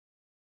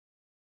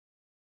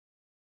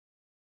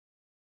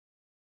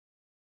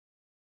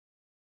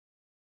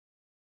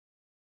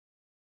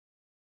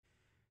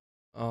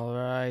All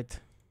right.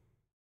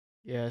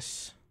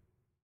 Yes.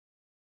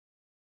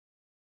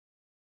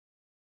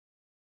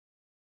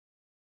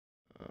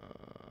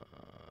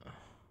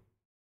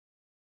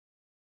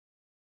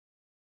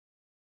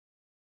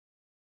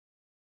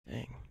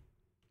 Dang.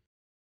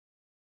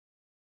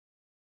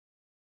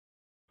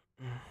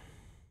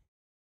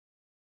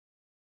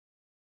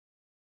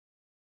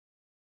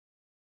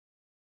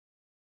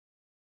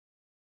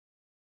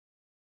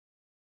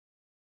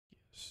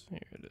 Yes, here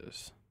it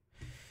is.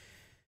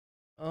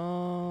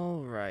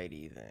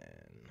 Alrighty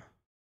then.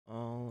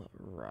 All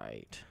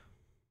right.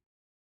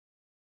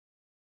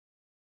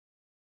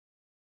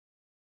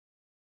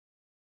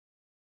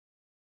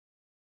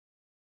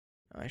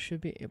 I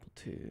should be able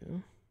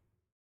to.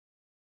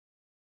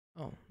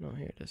 Oh, no,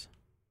 here it is.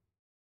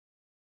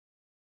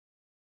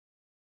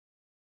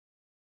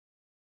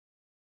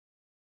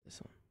 This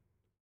one.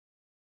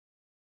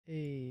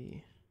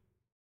 Hey.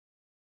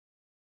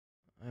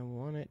 I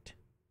want it.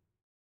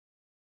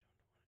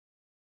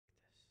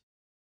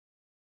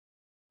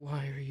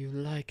 Why are you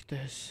like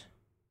this?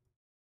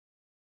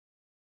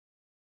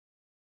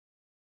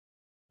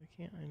 Why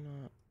can't I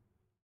not?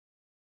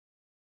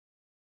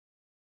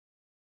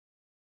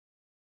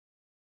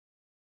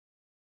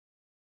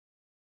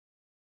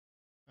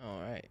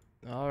 Alright.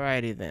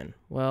 Alrighty then.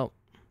 Well,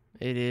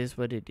 it is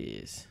what it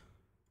is.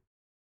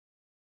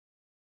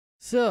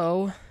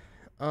 So,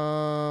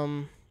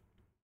 wow,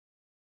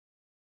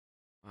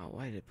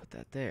 why did I put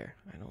that there?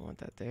 I don't want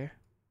that there.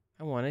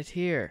 I want it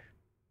here.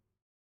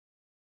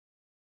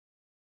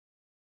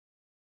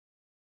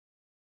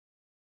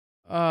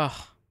 Ugh.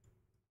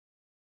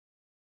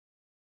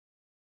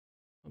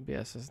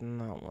 OBS is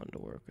not one to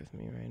work with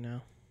me right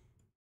now.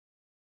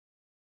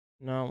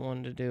 Not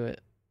one to do it.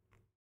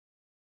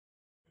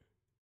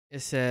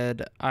 It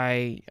said,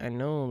 I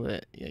know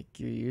that like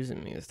you're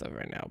using me and stuff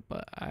right now,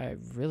 but I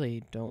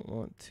really don't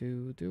want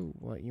to do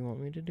what you want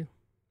me to do.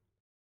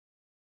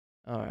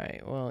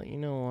 Alright, well, you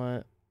know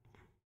what?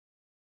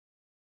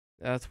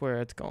 That's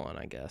where it's going,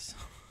 I guess.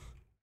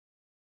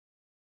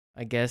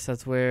 I guess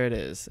that's where it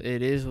is.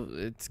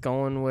 It's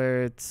going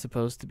where it's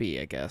supposed to be,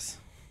 I guess.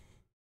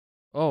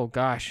 Oh,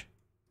 gosh.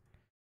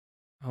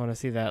 I want to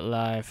see that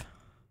live.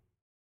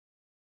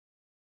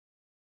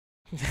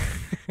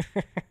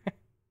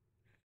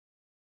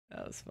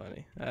 That was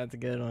funny. That's a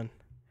good one.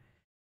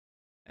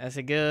 That's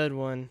a good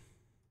one.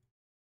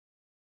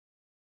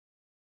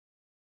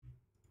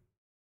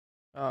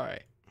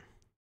 Alright.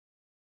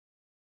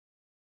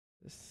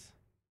 Yes,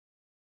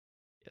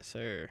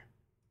 sir.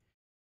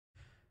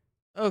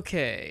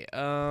 Okay,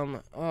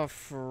 oh,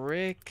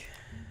 frick.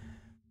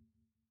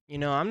 You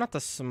know, I'm not the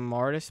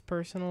smartest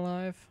person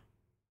alive,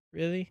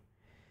 really.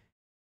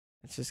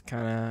 It's just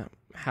kind of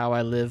how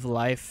I live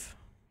life.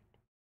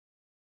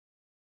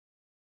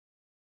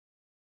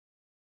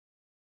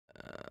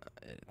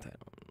 Edit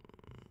title.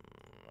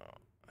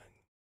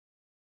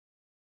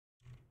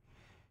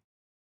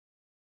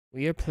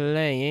 We are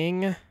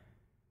playing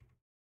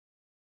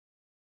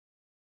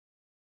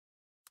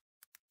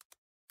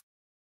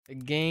a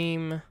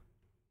game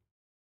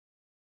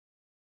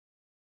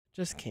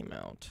just came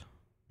out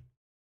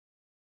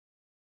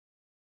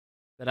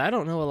that I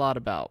don't know a lot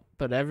about,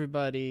 but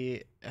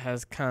everybody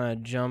has kind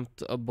of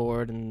jumped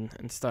aboard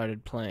and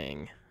started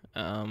playing.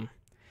 And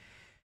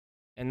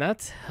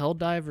that's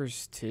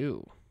Helldivers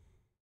 2.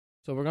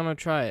 So we're gonna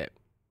try it.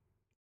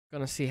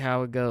 Gonna see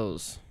how it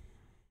goes.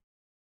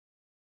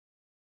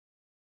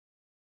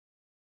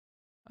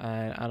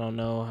 I don't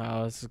know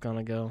how this is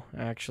gonna go,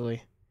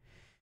 actually.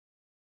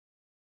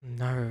 I'm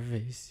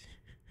nervous.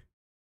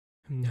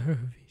 I'm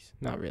nervous.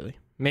 Not really.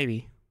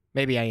 Maybe.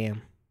 Maybe I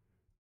am.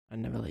 I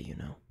never let you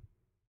know.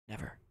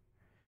 Never.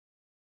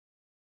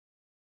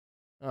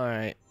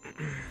 Alright.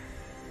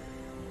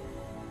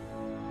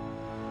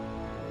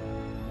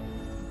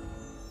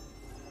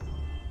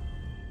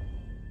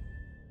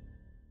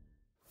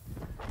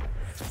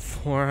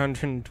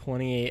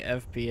 428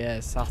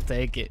 FPS. I'll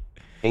take it.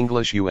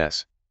 English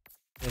US.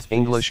 Yes, please.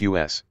 English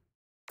US.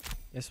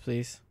 Yes,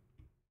 please.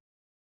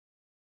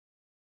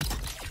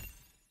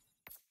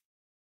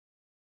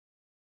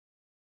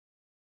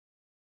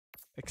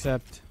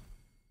 Accept.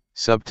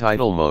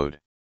 Subtitle mode.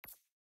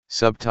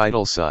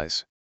 Subtitle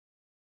size.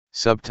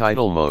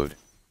 Subtitle mode.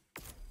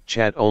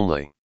 Chat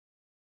only.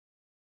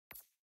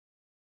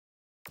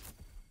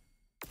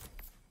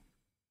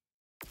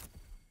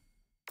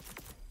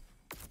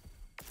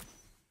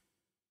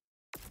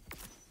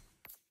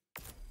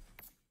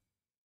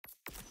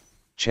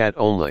 Chat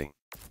only.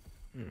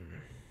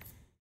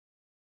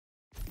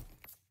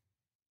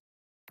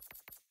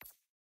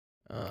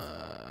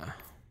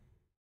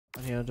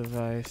 Audio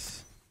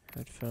device.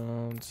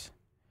 Headphones.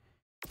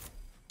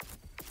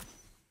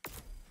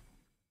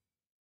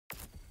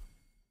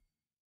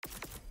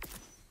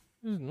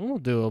 We'll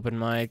do open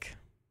mic.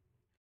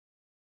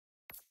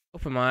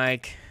 Open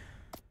mic.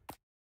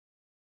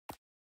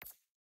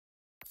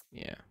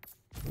 Yeah.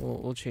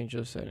 We'll change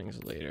those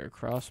settings later.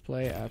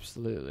 Crossplay,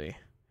 absolutely.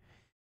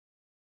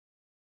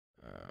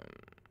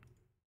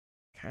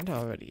 Kinda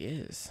already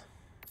is.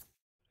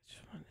 Which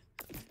one?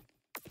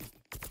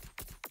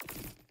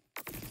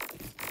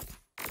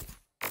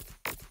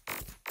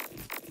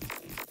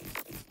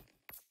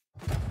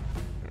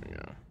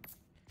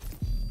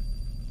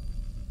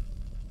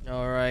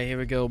 Alright, here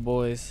we go,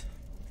 boys.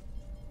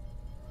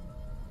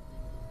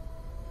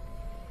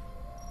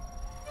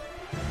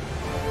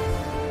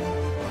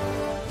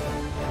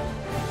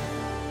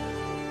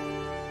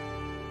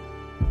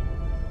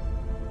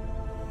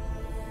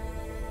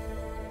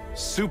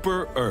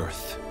 Super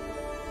Earth,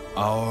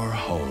 our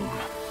home.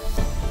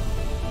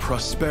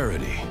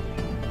 Prosperity.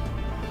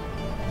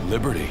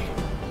 Liberty.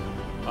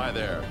 Hi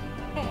there.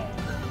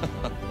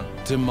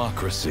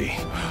 Democracy.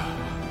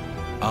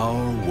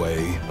 Our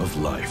way of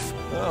life.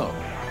 Oh,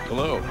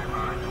 hello.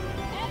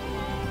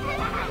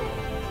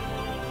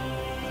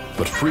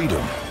 But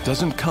freedom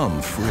doesn't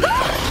come free.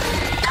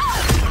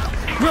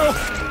 No!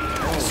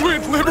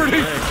 Sweet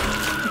liberty!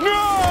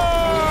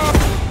 No!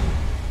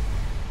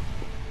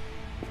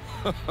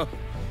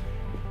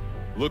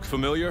 Look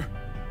familiar?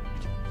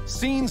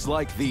 Scenes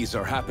like these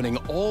are happening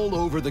all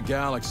over the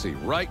galaxy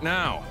right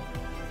now.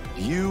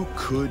 You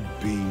could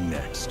be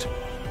next.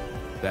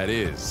 That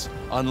is,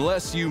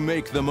 unless you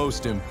make the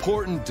most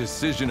important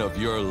decision of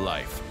your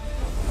life.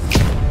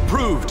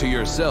 Prove to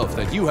yourself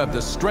that you have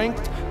the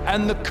strength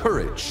and the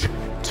courage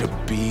to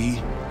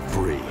be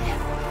free.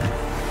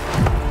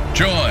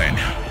 Join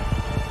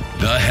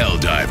the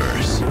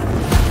Helldivers.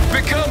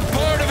 Become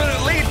part of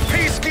an elite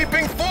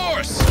peacekeeping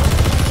force.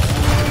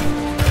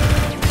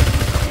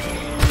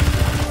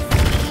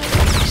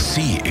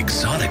 See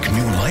exotic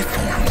new life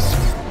forms.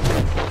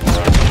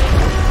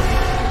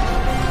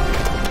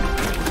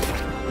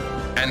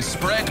 And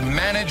spread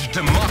managed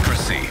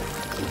democracy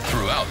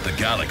throughout the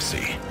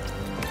galaxy.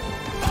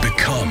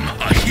 Become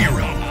a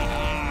hero.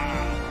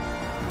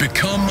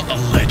 Become a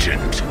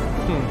legend.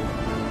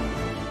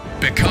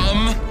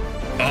 Become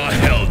a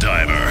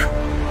Helldiver.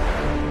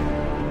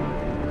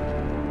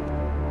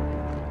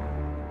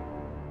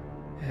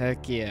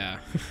 Heck yeah.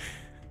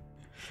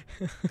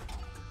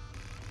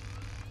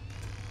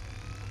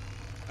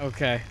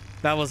 Okay,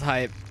 that was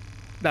hype.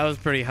 That was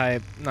pretty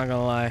hype, not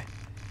gonna lie.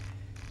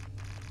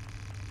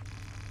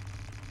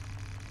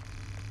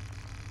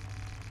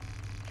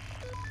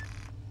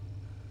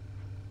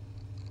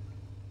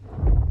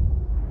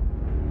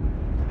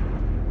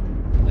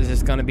 Is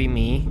this gonna be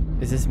me?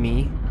 Is this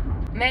me?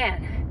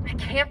 Man, I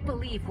can't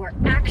believe we're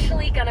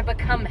actually gonna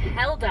become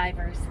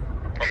Helldivers.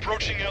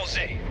 Approaching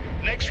LZ.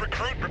 Next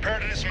recruit, prepare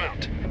to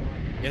dismount.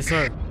 Yes,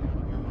 sir.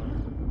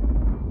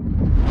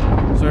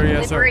 Sir,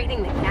 yes, sir.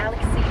 Liberating the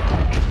galaxy,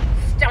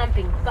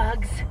 stomping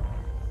bugs.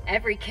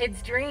 Every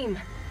kid's dream.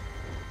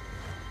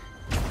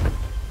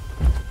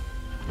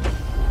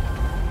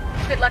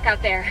 Good luck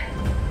out there.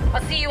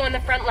 I'll see you on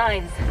the front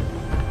lines.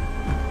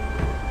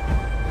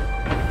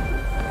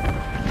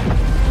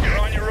 You're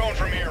on your own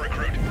from here,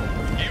 recruit.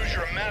 Use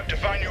your map to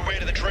find your way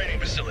to the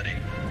training facility.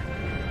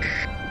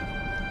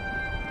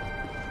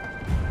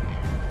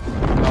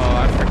 Oh,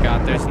 I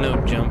forgot there's no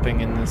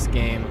jumping in this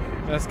game.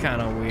 That's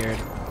kind of weird.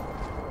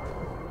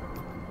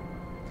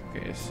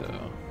 Okay, so...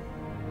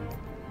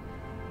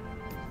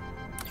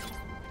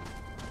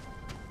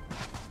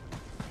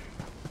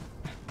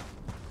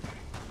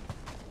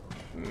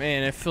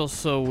 Man, it feels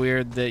so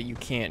weird that you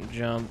can't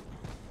jump.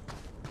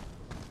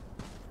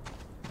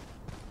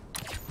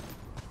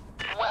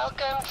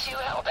 Welcome to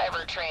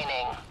Helldiver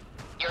training.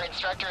 Your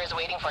instructor is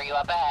waiting for you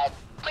up ahead.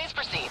 Please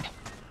proceed.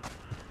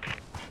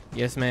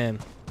 Yes, ma'am.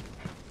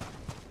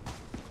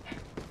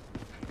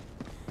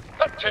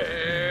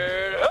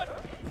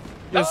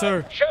 Yes,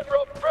 sir. I'm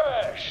General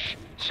Brash,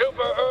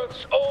 Super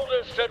Earth's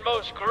oldest and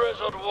most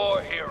grizzled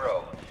war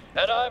hero,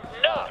 and I'm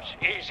not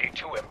easy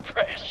to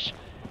impress.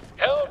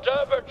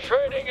 Helldiver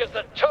training is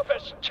the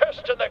toughest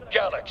test in the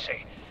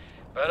galaxy,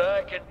 but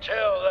I can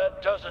tell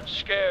that doesn't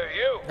scare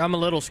you. I'm a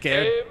little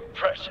scared.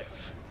 Impressive.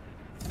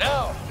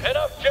 Now,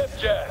 enough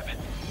jib-jab.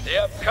 The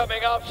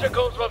upcoming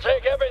obstacles will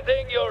take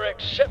everything your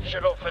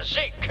exceptional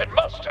physique can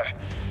muster.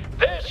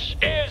 This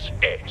is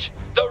it,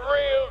 the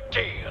real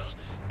deal.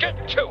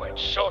 Get to it,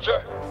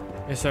 soldier.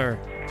 Yes, sir.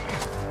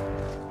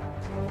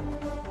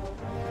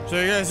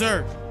 Sir, yes,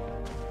 sir.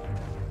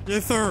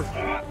 Yes, sir.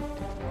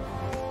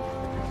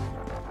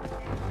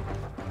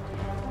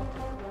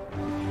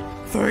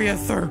 Sir,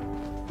 yes, sir.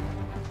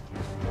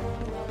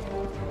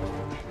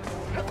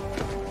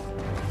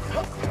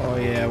 Oh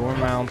yeah, we're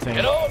mounting.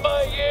 In all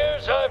my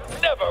years,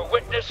 I've never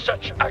witnessed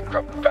such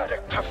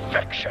acrobatic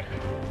perfection.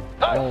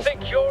 I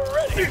think you're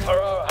ready for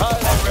our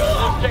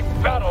highly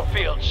realistic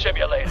battlefield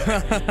simulator.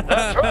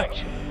 That's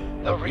right.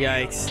 The real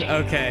Yikes. deal.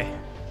 Okay.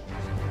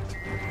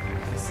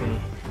 Let's see.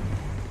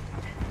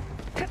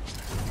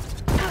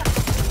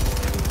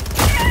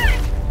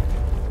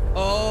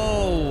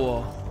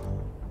 Oh.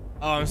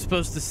 Oh, I'm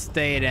supposed to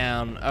stay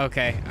down.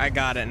 Okay, I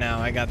got it now.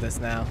 I got this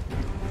now.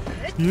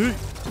 Yeah.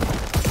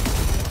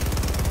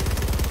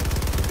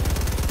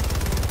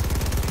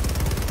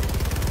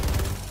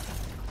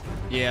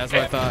 Yeah, that's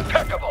what I thought.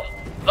 Impeccable.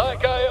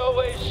 Like I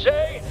always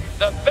say,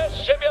 the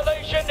best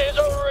simulation is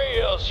a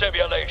real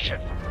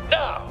simulation.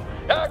 Now,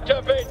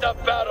 activate the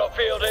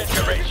battlefield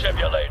injury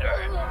simulator.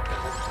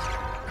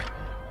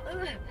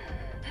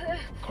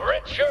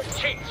 Grit your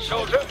teeth,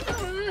 soldier.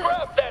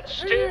 Grab that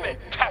stim and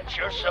patch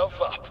yourself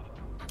up.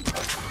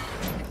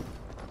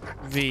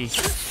 V.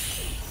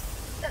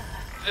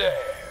 There,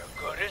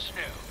 good as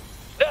new.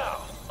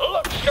 Now,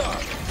 look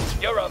sharp.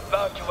 You're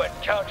about to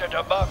encounter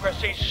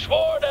democracy's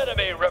sworn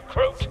enemy,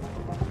 recruit.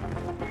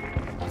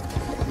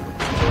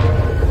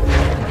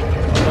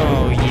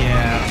 Oh,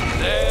 yeah.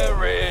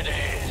 There it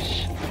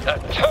is. The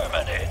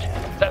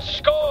Terminid, the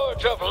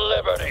scourge of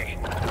liberty.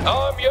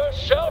 Arm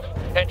yourself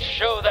and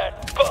show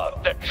that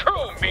bug the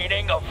true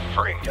meaning of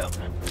freedom.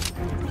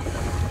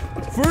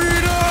 Freedom!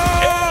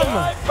 In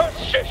high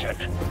precision.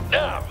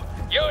 Now,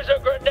 use a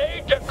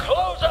grenade to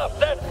close up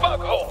that bug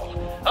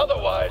hole.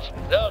 Otherwise,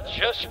 they'll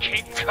just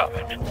keep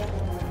coming.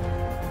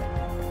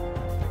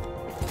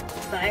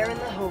 Fire in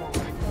the hole.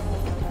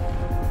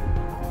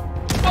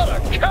 What a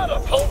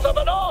catapult of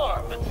an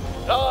arm!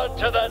 On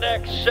to the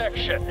next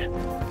section.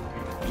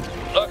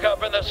 Look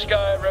up in the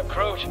sky,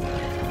 recruit.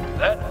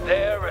 That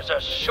there is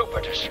a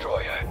super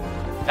destroyer.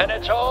 And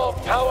its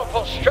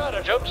all-powerful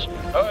stratagems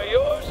are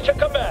yours to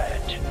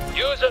command.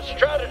 Use a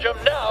stratagem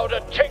now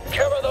to take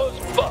care of those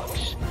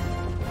bugs.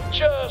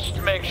 Just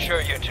make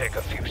sure you take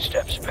a few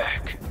steps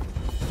back.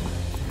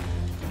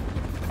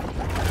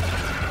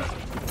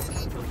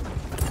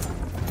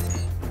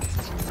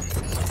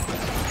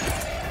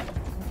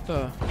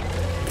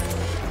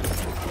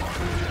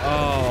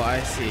 Oh,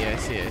 I see.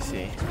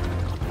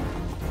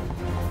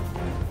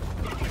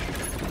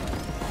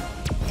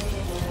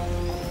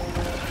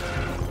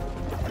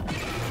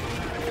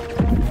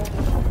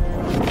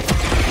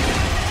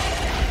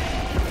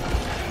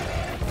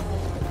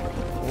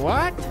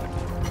 What?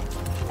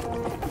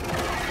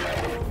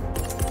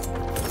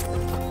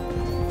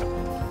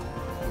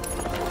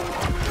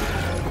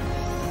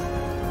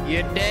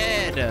 You're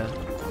dead.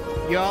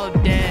 You're all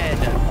dead.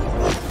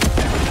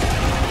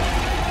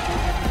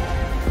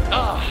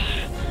 Ah,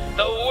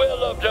 the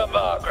will of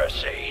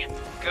democracy.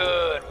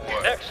 Good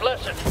work. Next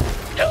lesson.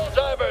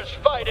 Helldivers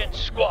fight in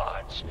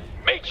squads.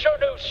 Meet your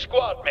new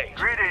squad mate.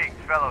 Greetings,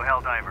 fellow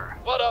Helldiver.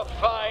 What a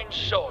fine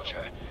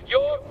soldier.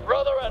 Your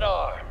brother in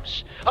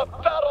arms. A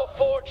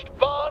battle-forged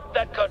bond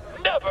that could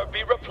never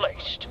be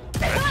replaced.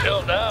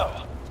 Until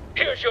now.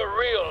 Here's your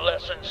real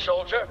lesson,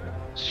 soldier.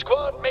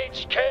 Squad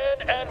mates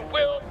can and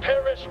will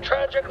perish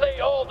tragically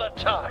all the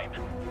time.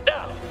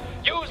 Now,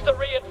 use the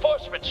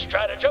reinforcement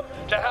stratagem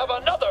to have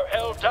another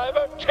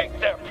Helldiver take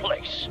their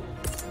place.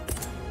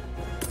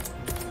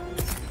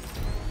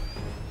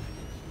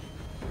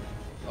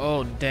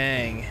 Oh,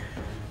 dang.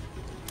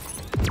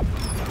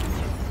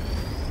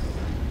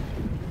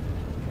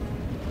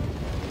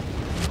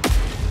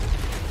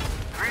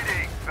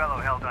 Greetings,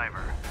 fellow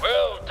Helldiver.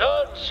 Well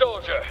done,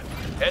 soldier.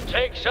 It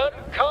takes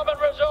uncommon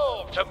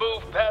resolve to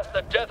move past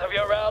the death of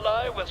your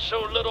ally with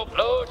so little.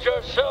 Load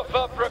yourself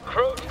up,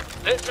 recruit.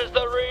 This is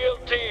the real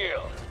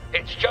deal.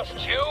 It's just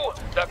you,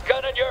 the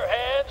gun in your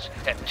hands,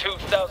 and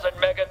 2,000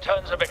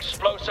 megatons of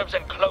explosives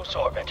in close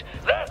orbit.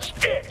 That's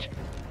it!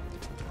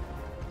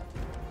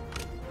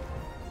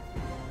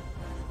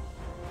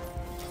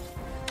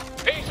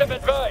 Piece of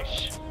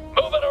advice.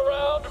 Moving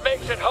around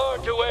makes it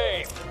hard to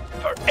aim.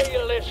 For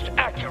A-list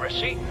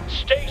accuracy,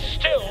 stay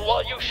still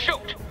while you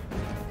shoot.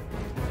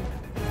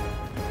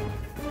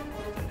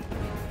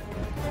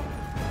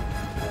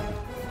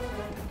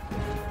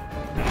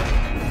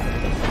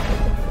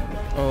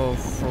 Oh,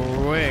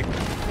 frick.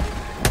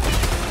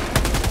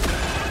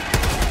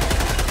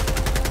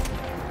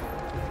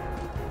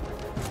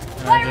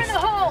 Fire in the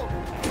hole!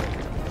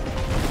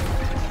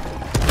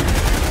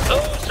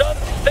 Those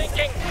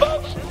unthinking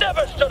bugs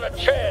never stood a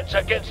chance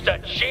against a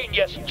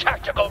genius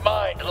tactical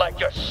mind like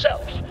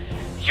yourself.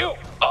 You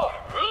are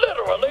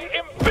literally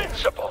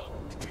invincible.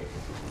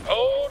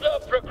 Hold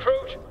up,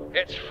 recruit.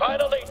 It's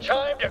finally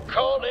time to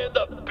call in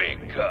the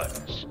big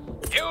guns.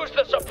 Use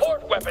the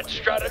support weapon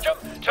stratagem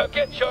to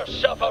get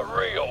yourself a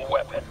real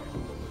weapon.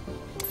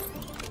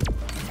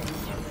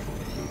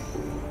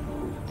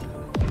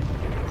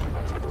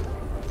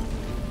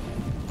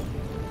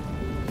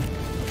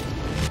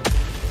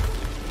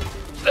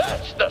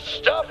 That's the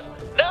stuff.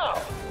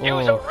 Now,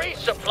 use a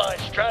resupply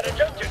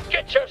stratagem to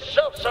get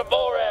yourself some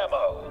more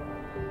ammo.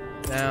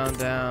 Down,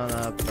 down,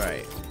 up,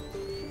 right.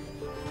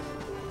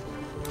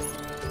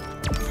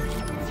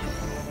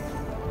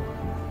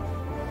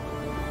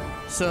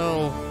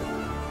 So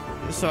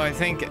I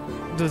think,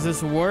 does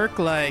this work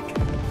like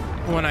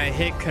when I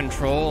hit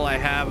control, I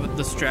have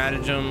the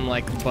stratagem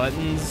like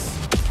buttons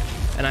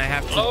and I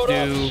have to Load do...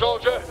 up,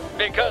 soldier,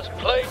 because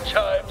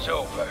playtime's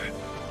over.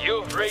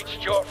 You've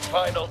reached your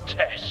final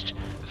test.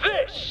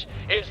 This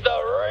is the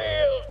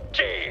real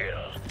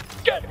deal.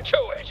 Get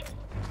to it.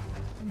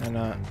 And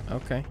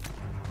okay.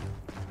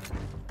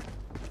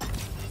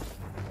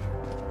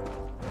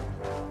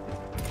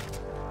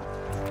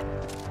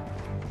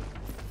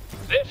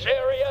 This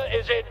area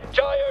is in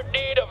dire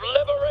need of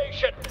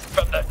liberation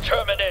from the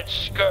Terminid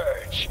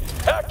Scourge.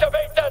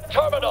 Activate that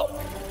terminal!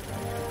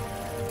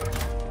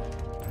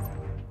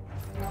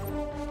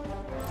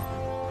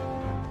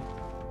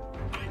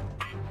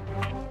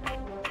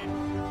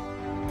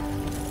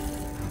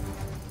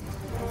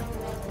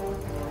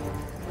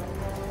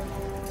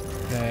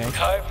 Okay.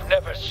 I've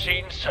never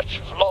seen such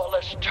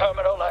flawless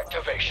terminal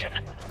activation.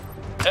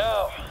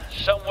 Now,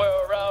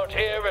 somewhere around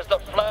here is the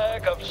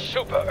flag of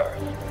Super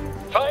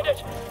Earth. Find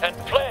it and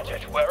plant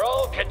it where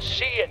all can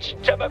see its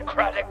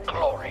democratic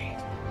glory.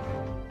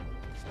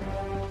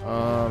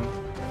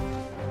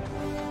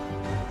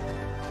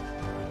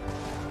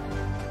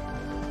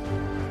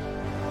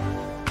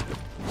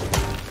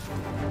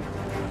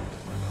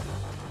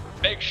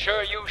 Make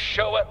sure you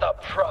show it the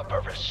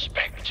proper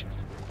respect.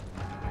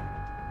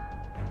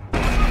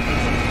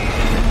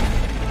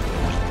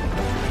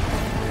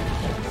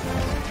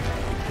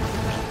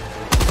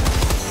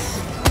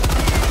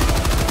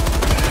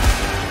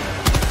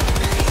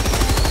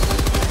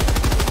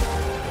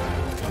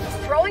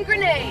 Throwing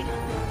grenade.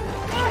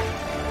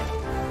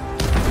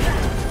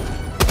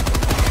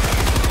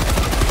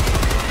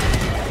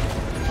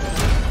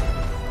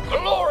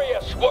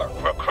 Glorious work,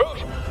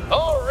 recruit!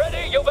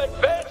 Already you've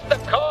advanced the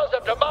cause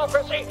of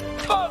democracy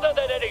further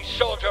than any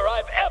soldier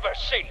I've ever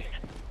seen.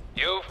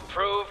 You've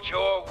proved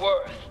your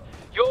worth.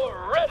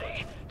 You're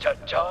ready to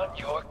don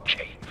your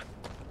cape.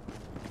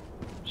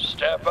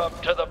 Step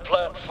up to the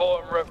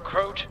platform,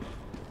 recruit.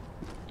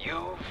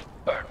 You've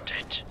earned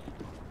it.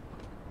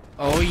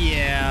 Oh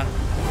yeah.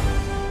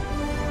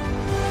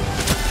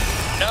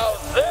 Now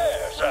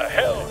there's a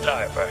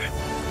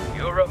Helldiver.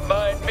 You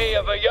remind me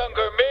of a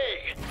younger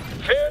me.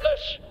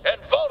 Fearless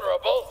and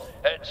vulnerable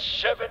and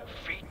 7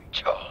 feet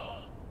tall.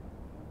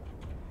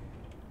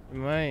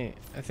 I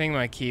think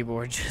my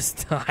keyboard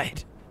just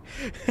died.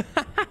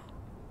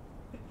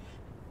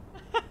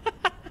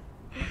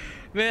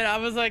 Man, I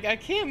was like, I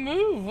can't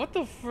move. What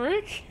the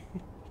frick?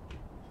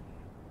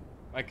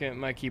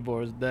 My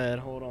keyboard is dead.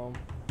 Hold on.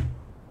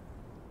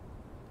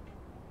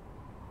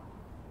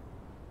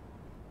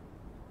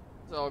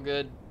 It's all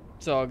good.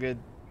 It's all good.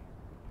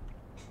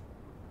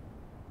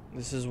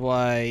 This is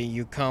why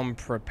you come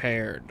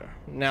prepared.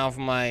 Now, if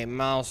my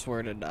mouse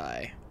were to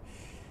die,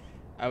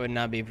 I would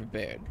not be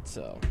prepared,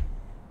 so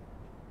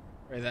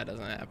pray that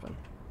doesn't happen.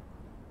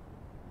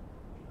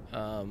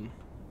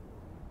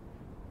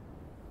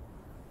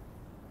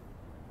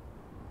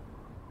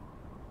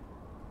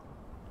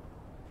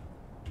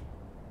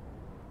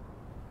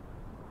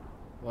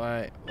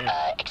 Why?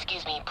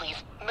 Excuse me, please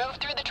move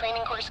through the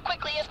training course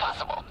quickly as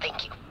possible.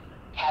 Thank you.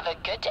 Have a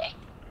good day.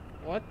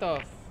 What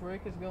the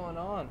frick is going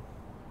on?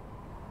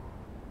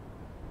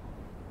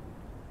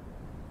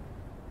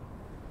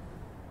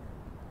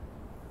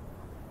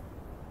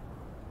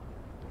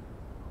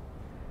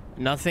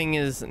 Nothing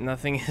is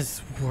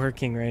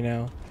working right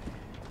now.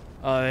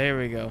 Oh, here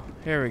we go.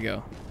 Here we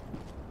go.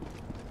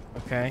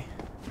 Okay.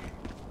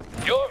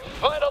 You're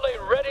finally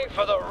ready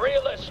for the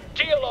realest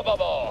deal of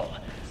them all.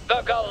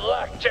 The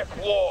Galactic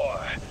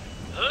War.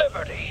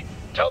 Liberty,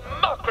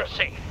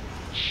 democracy,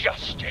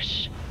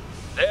 justice.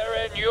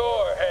 They're in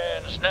your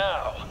hands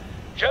now.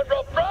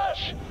 General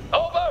Brash,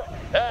 over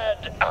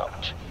and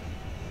out.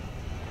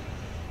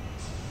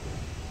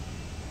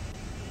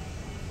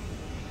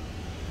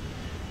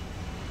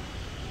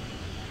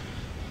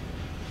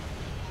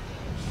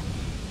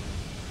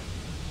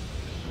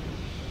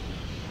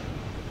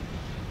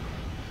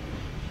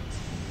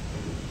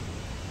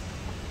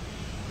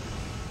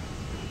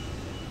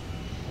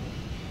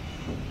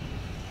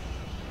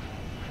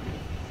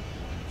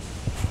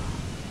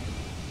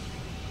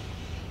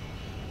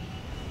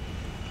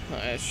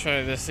 Let's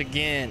try this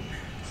again.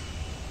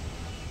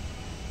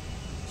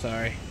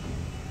 Sorry.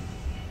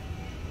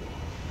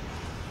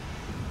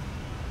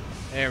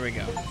 There we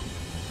go.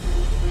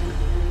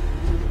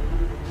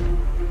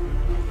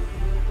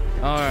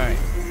 Alright.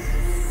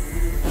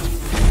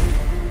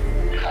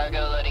 Cargo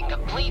loading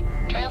complete.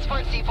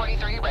 Transport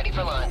C-43 ready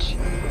for launch.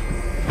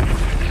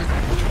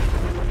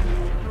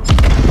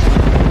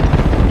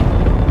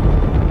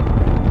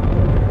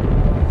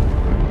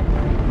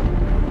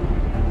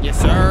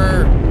 Yes,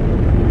 sir.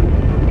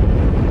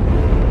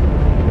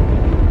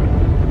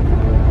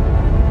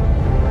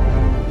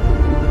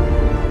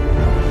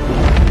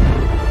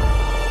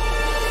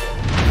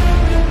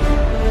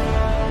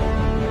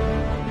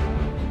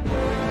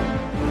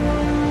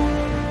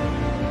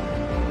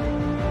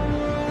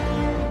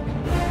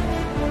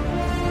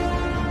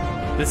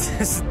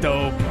 This is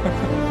dope.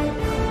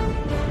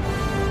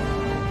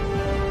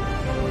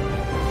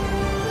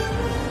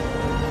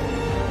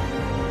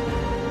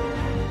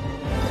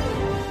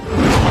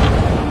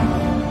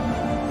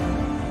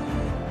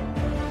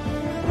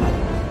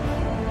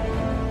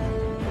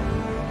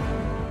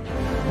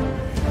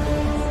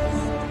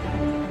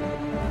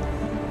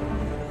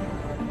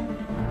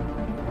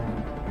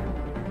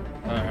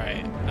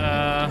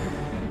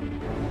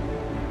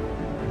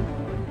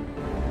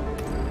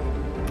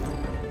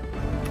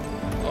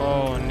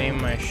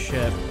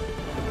 Ship.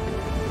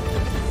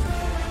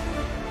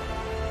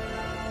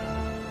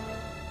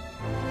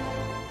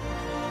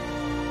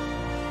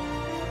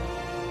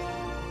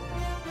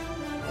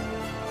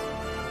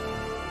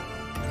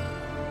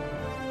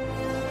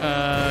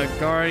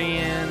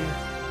 Guardian.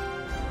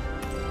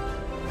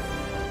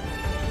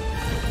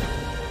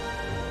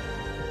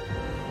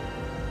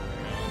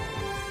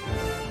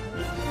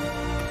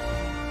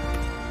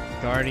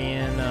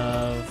 Guardian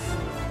of...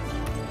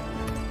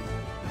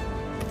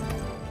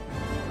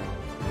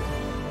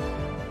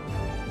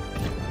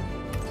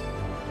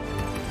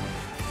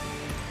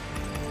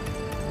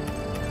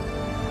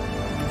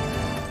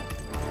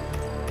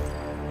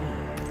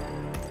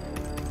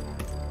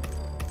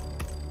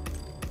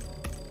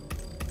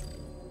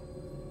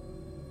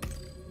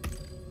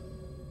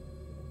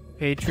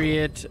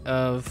 Patriot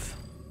of...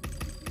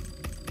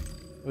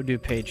 We'll do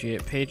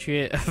Patriot.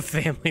 Patriot of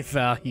family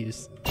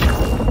values.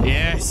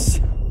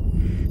 Yes!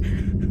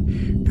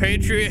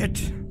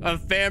 Patriot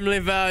of family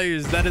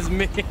values. That is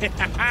me.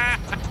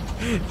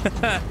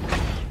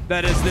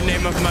 That is the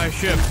name of my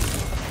ship.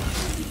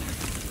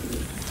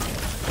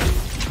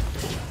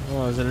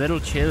 Oh, it was a little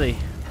chilly.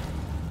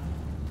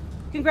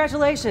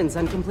 Congratulations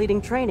on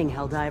completing training,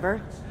 Helldiver.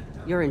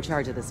 You're in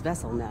charge of this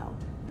vessel now.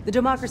 The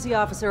Democracy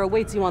officer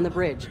awaits you on the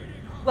bridge.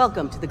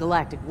 Welcome to the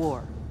Galactic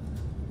War.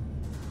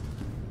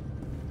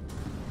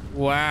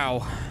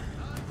 Wow.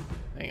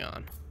 Hang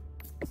on.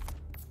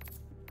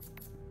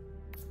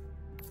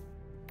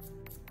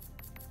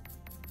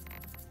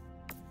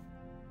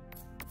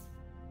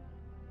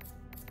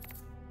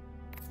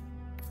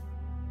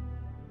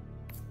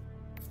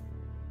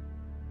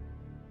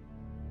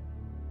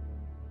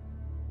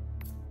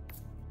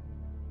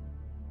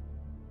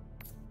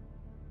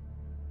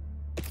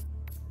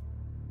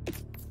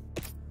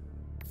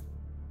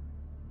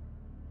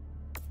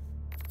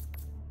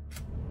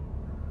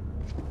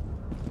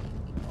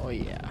 Oh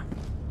yeah.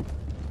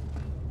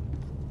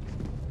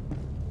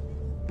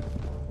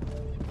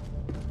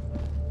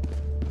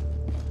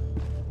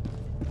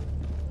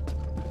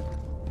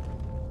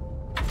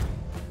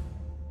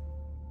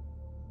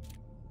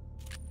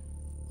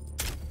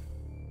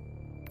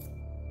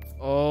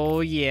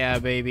 Oh yeah,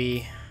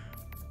 baby.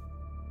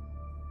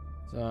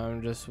 So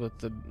I'm just with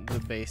the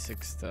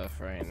basic stuff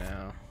right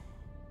now.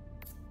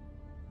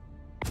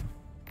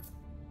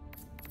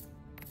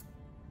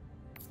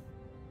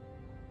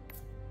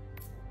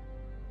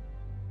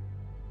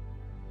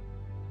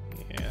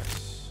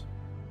 Yes.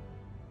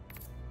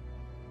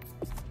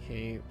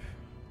 Cape.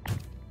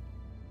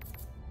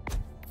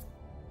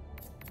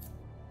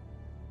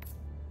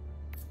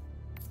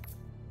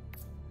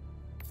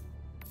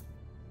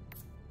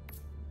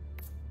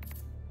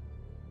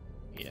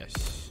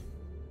 Yes.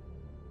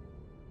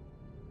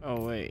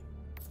 Oh wait.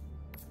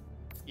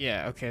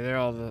 Yeah, okay, they're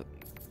all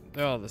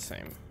the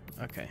same.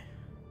 Okay.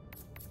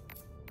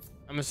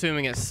 I'm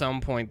assuming at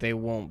some point they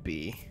won't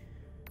be.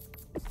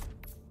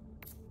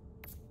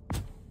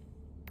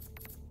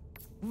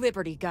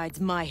 Liberty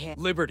guides my head.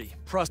 Liberty.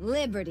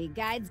 Liberty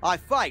guides. I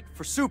fight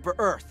for Super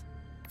Earth.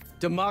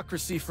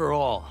 Democracy for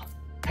all.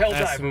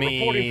 That's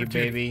me,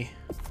 baby.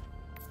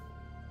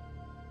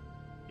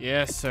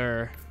 Yes,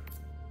 sir.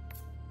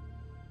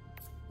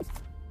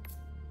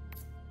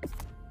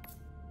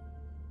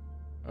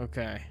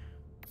 Okay.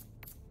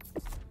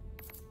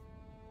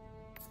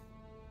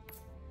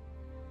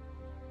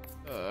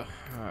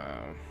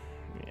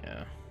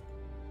 Yeah.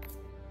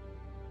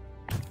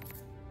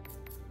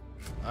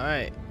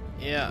 Alright.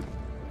 Yeah.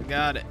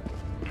 Got it.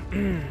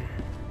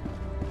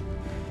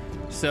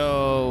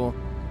 So...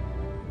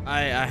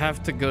 I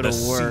have to go to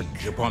work. The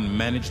siege upon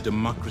managed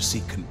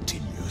democracy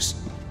continues.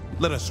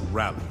 Let us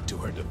rally to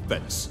her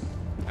defense.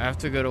 I have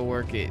to go to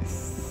work at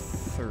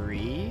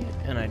 3,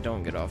 and I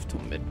don't get off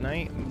till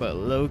midnight. But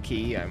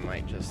low-key, I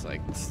might just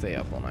like stay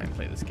up all night and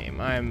play this game.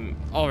 I'm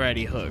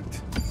already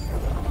hooked.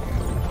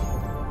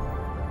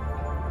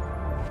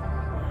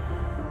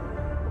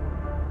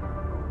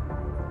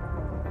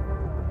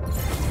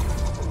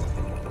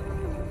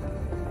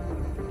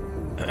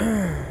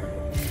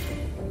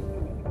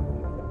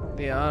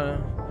 The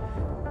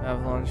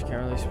avalanche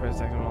can't really spread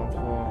second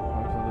multiple.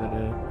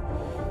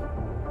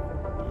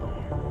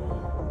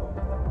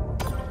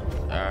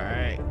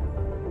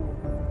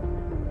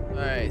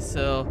 Alright,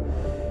 so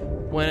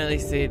when at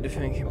least they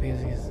defend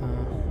campaigns against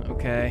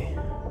okay.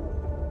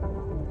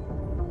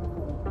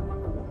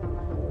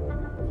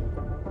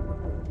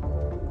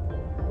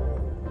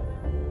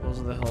 Those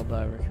are the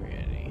Helldiver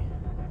community.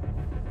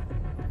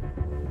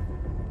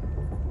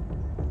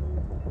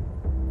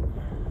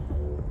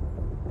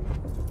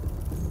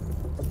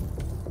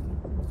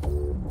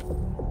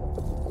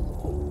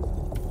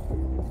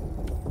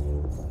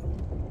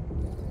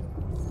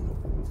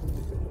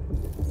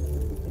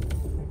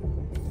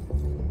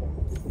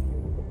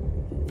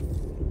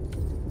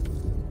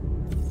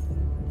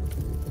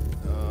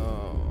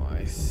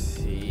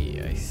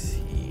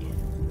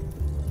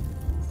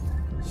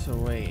 So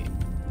wait.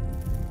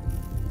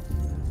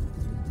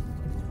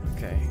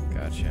 Okay,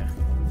 gotcha.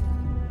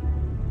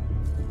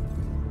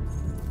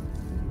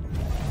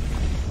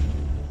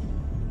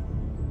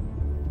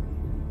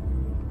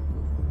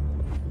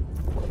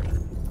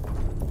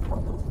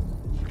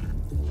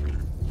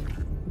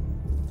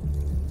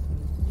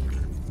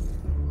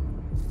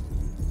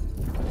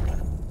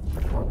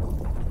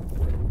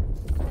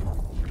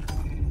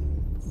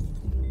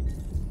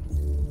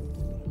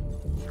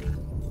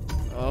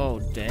 Oh,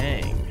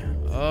 dang.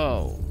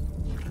 Oh.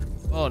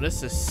 Oh,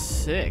 this is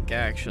sick,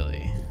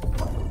 actually.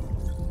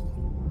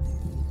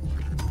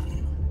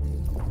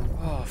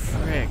 Oh,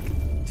 frick.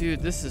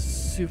 Dude, this is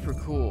super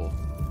cool.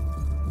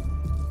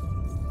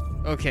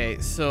 Okay,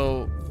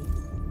 so...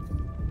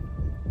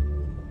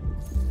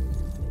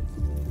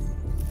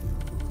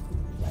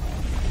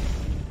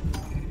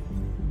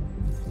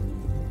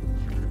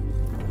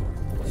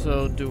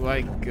 So, do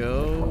I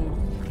go...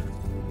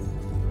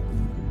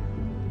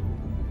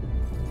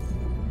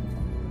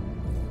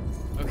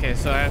 Okay,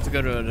 so I have to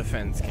go to a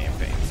defense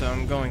campaign, so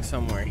I'm going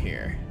somewhere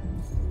here.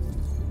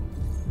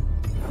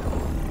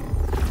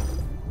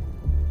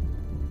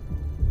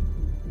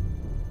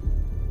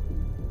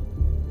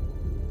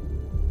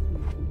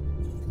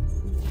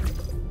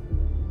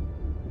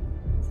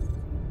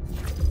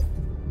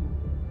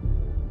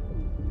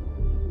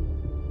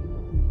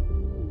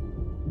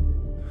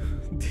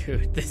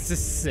 Dude, this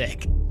is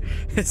sick.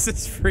 This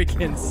is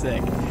freaking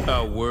sick.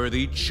 A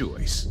worthy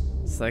choice.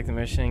 Select the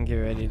mission, get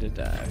ready to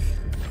dive.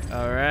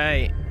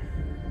 Alright.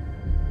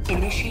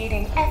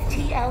 Initiating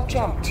FTL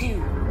jump to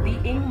the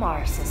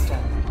Ingmar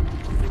system.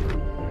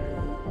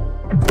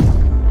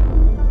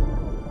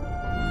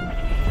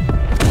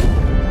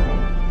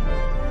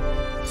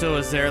 So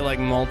is there like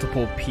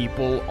multiple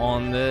people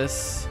on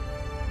this?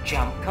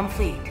 Jump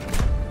complete.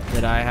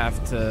 That I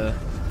have to...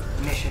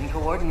 Mission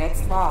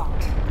coordinates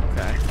locked.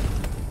 Okay.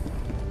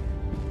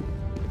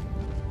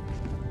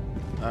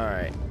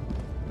 Alright.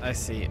 I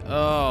see.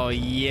 Oh,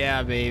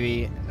 yeah,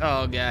 baby.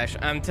 Oh, gosh.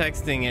 I'm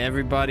texting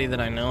everybody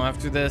that I know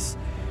after this.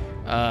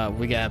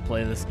 We gotta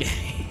play this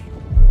game.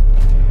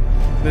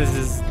 This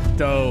is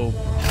dope.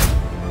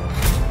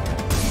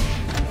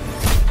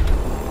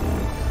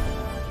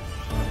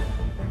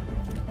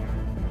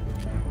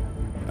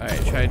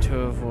 Alright, try to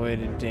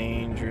avoid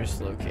dangerous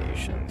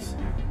locations.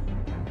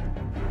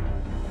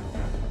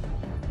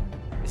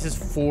 This is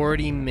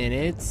 40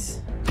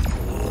 minutes?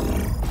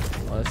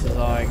 Well, this is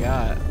all I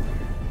got.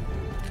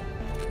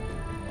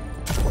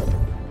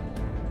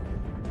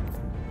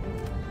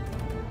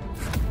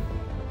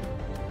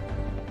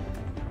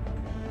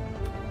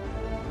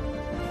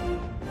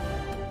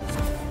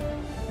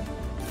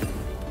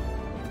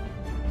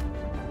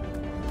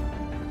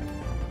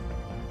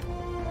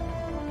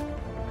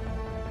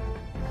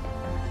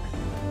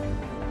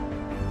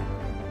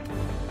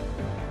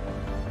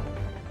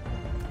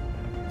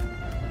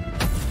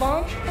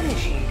 Launch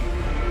initiated.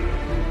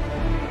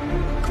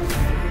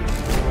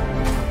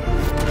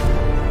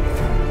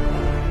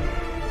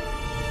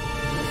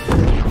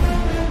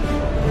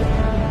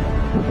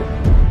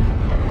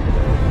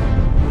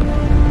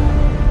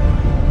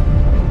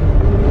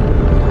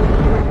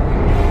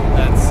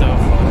 That's so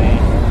funny.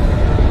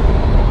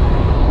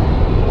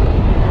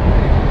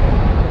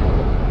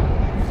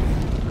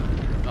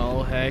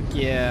 Oh, heck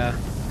yeah.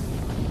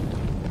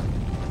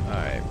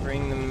 Alright,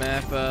 bring the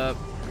map up.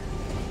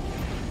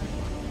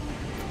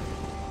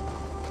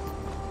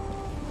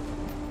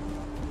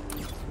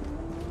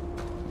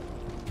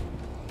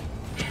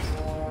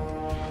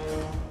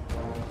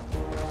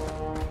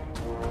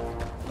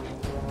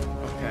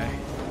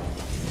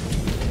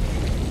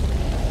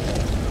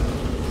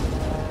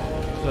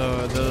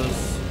 So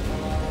those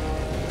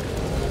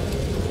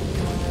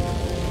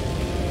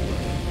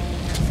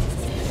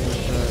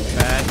are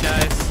bad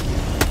guys?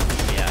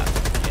 Yeah,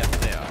 yep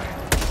they are.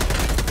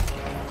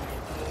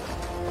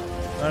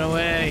 Run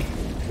away!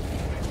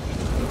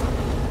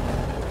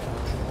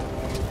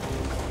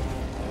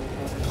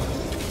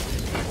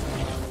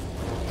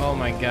 Oh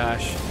my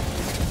gosh.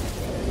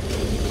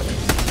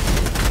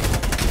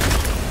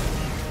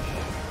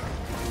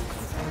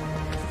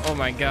 Oh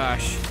my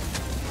gosh.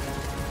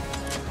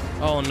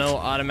 Oh, no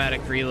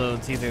automatic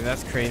reloads either.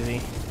 That's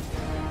crazy.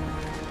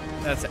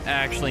 That's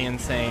actually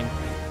insane.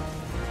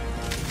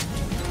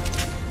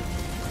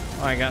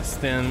 Oh, I got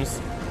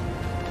stims.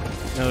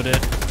 Noted.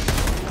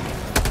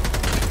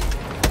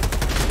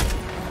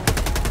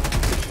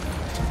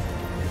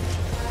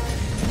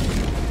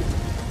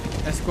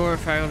 Escort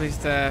faculty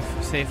staff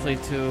safely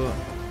to...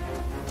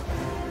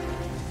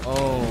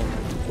 Oh.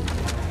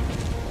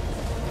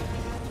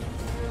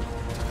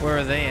 Where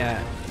are they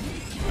at?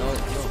 Oh,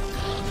 no.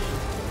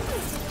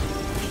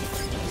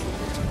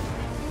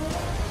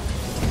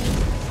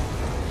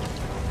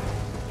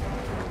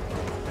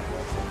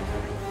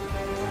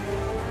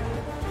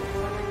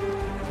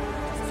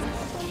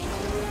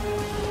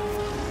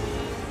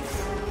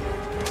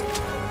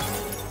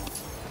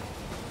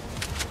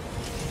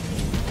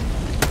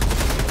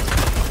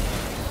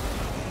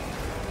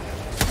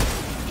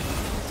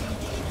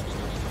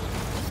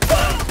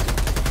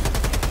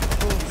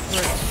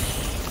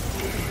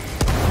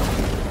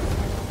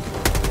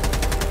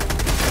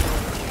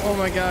 Oh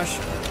my gosh.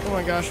 Oh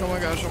my gosh, oh my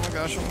gosh, oh my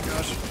gosh, oh my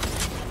gosh.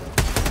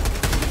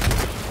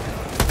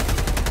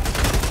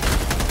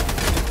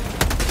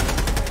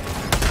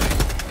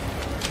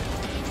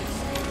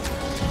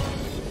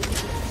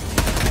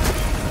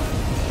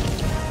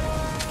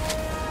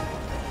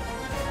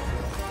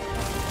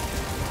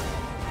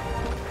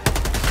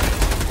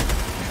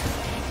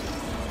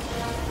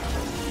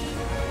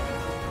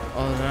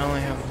 Oh, then I only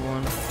have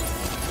one.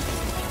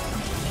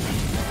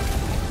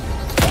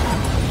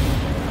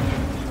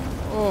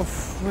 Oh,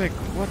 frick.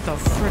 What the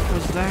frick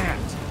was that?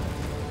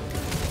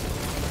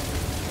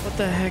 What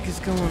the heck is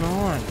going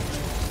on?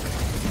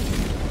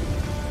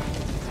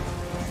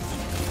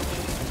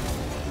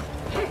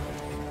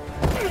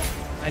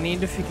 I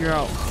need to figure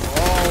out.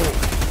 Oh.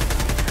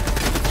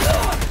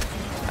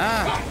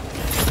 Ah.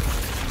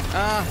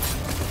 Ah.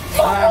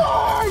 Ah.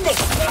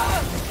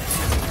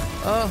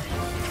 Oh.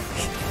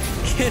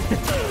 Get.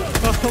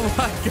 Oh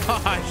my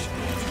gosh.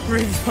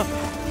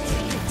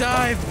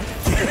 Dive.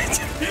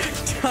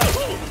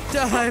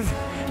 Dive.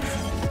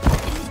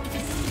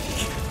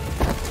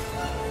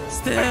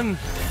 Stem.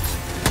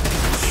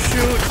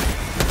 Shoot.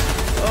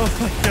 Oh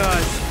my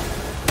gosh.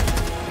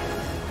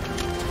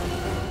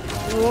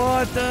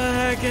 What the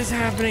heck is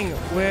happening?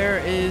 Where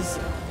is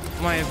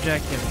my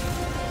objective?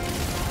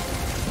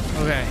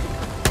 Okay.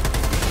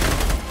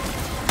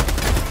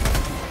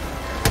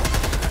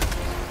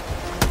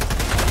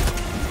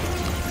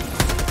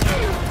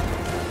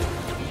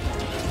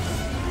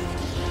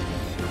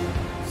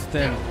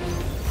 Stem.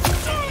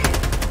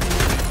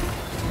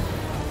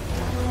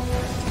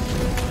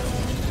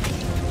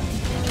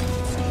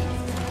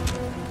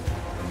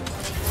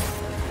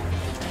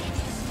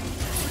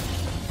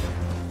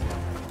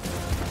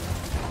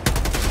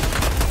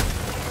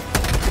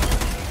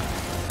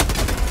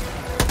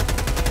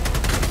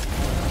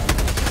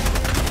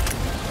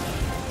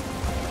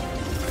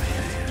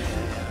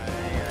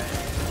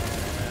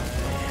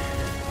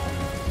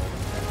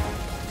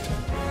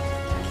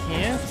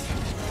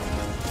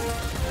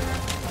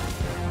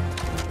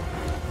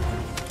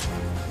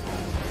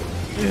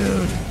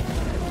 Dude.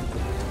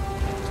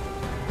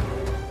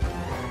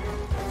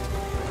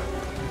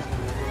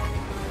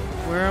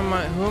 Where am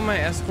I? Who am I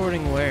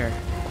escorting where?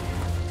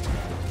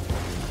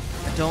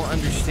 I don't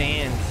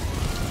understand.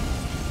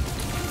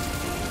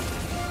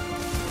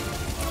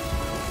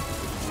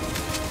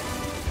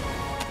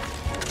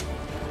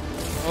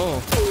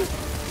 Oh.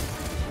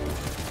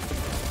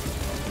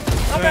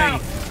 I'm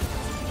out.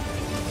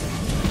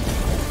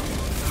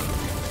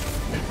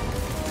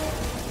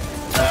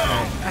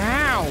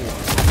 Ow!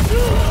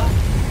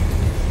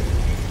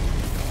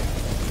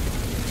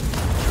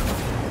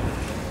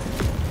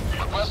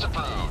 Request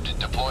approved.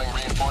 Deploying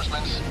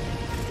reinforcements.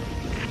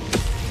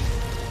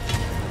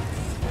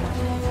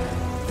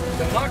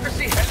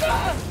 Democracy.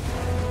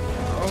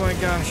 Oh my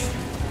gosh.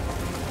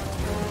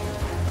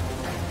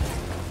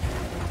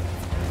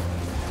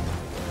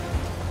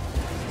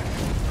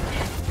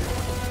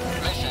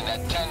 Mission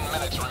at 10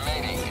 minutes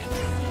remaining.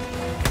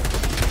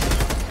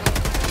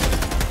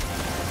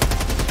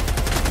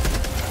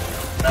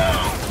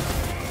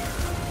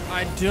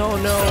 I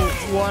don't know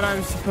what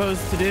I'm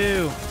supposed to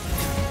do.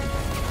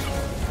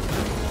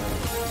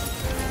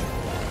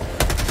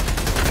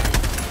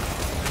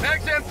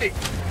 Mag's empty.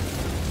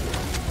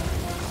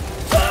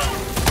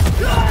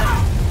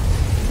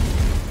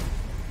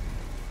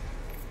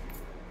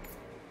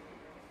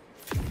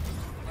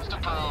 Request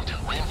approved.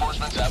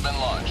 Reinforcements have been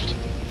launched.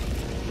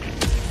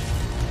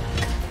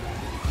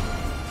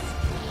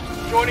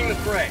 Joining the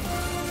fray.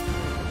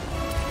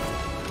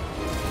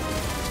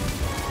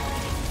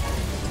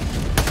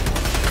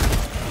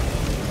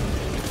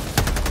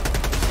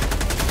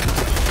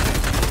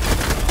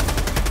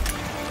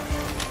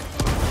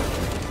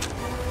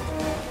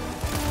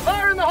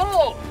 Fire in the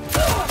hole!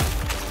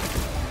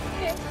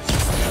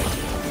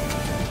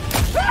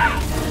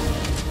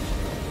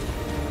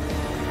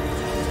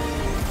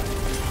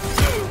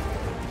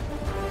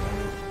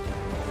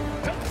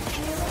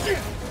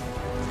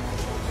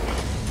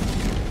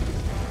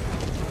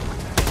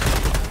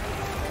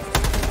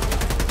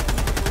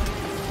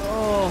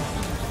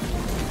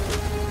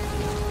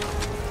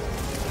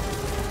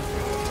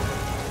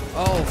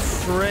 Oh,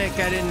 frick,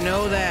 I didn't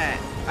know that.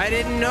 I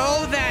didn't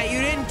know that.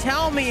 You didn't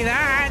tell me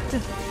that.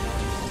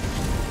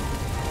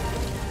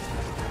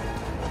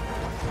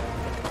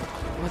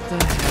 What the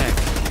heck?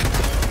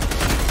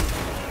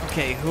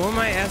 Okay, who am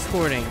I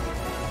escorting?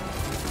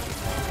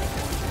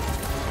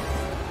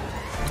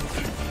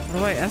 How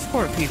do I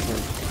escort people?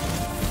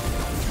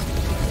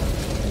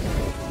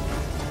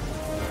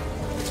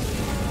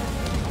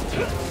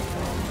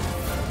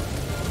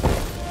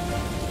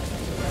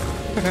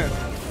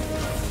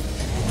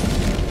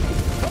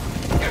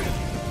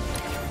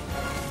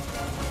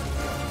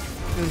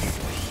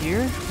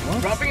 Here?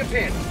 What? Dropping a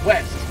pin.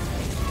 West.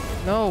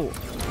 No,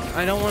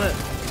 I don't want to.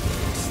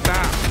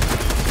 Stop.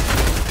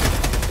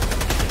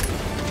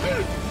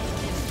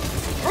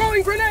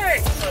 Throwing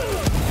grenade!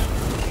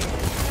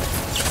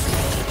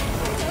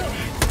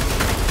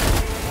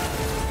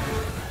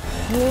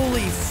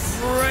 Holy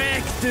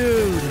frick,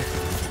 dude.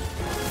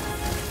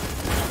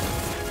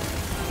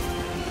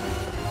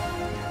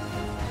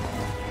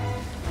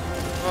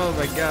 Oh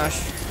my gosh.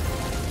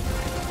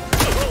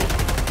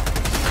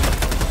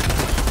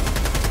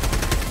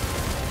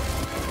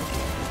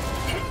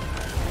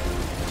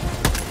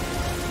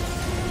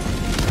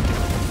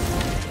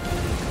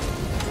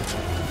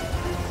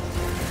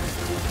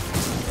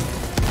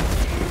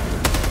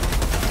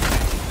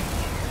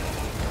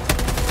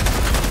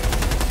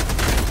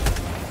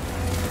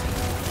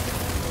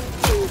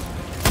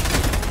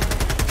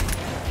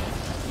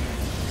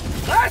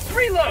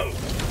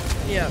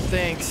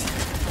 Thanks.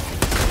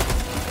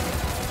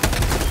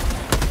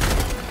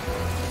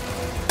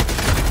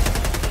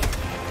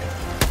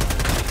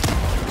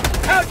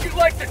 How'd you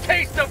like the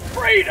taste of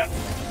freedom?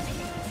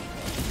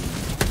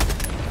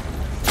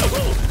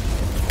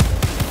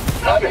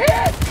 I'm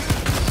hit!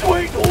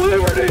 Sweet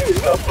liberty,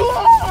 the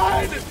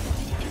blood!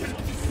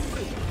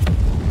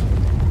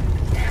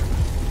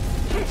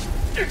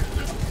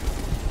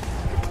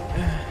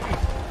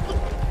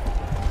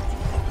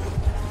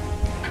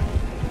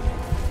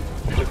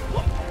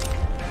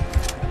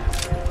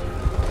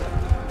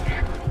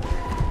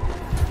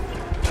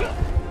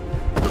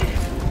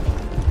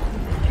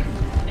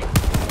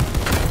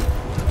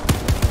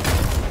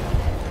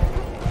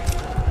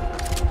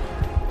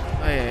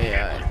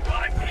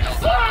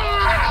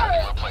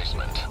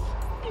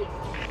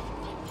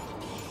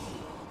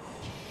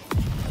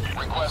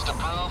 Request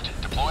approved.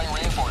 Deploying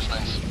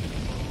reinforcements.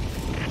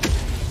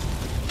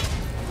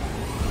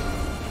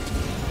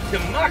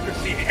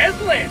 Democracy has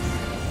landed!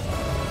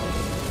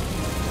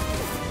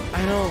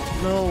 I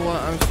don't know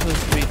what I'm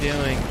supposed to be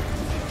doing.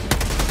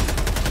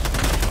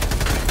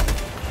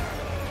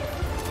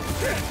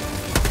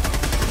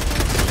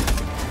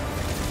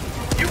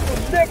 You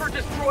will never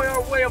destroy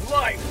our way of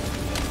life!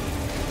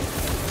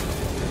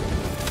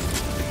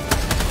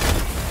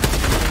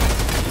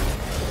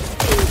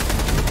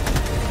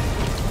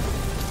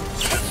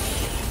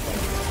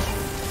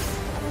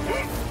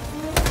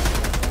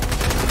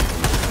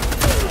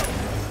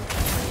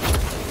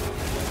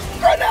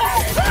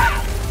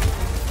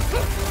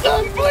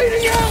 I'm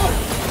bleeding out!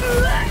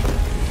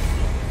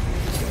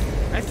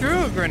 I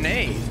threw a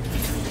grenade.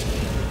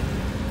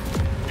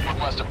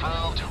 Request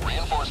approved.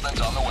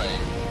 Reinforcements on the way.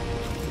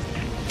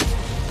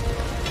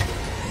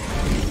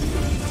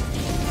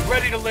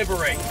 Ready to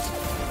liberate.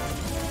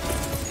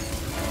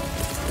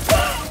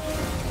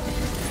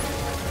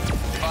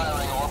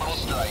 Firing orbital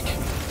strike.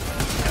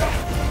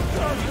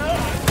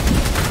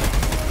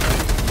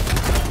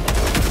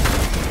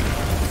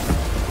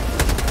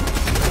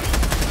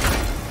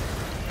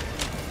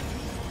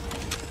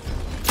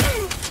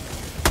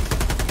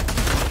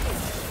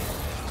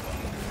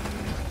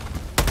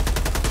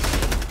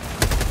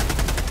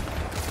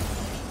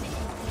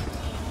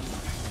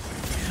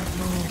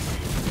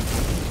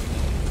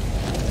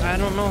 I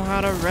don't know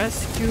how to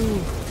rescue.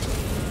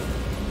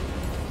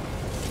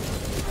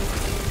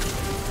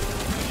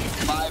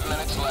 5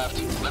 minutes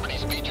left. Liberty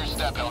speed your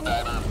step,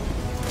 Helldiver.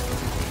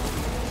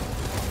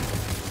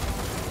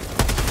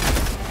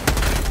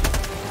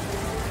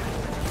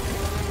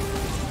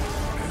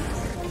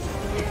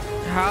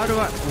 How do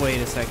I... Wait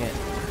a second.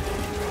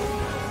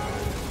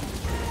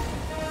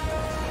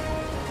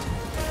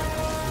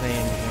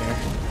 Land here.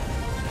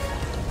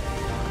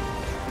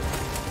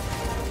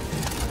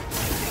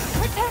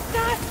 Protect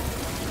us!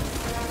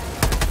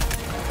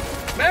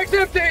 Mag's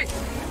empty!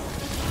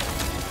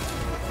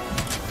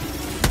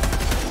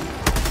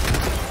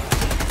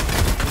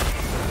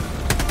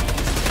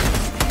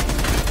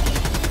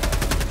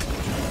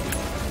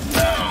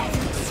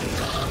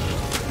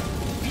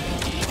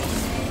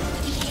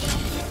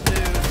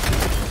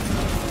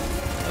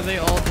 Are they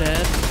all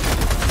dead?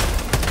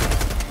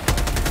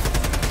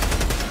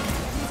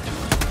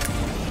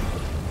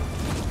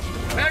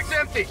 Mag's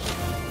empty!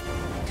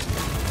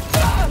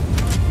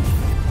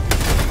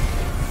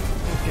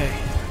 Okay.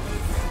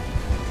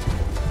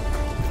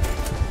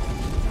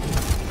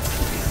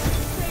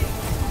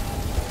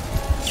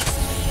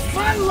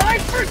 My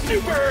life for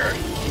Super Earth!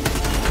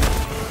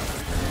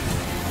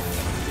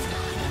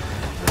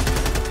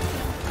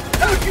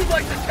 How'd you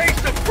like the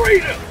taste of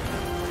freedom?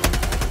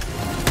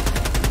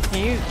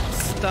 Can you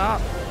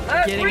stop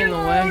Let's getting in the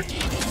way? reload.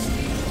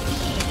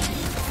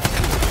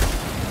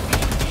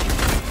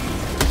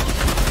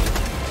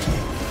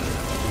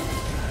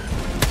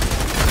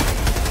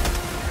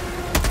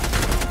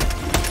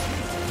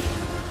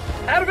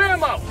 Out of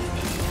ammo!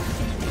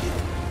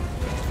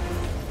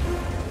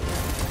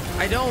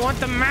 I don't want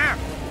the map.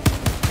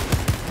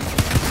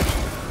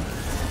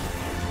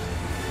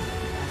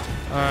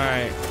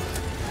 Alright.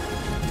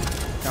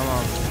 Come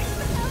on.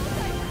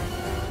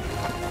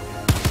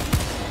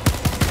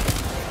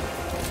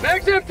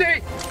 Mag's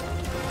empty!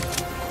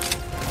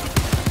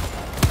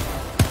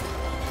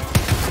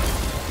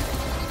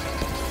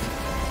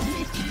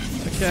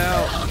 Look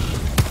out.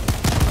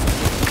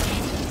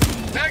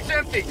 Mag's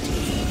empty!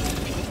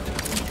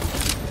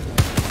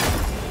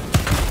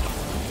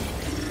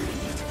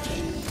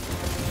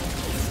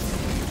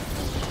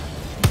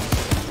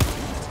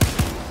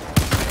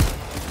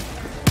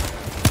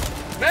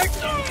 Mag's...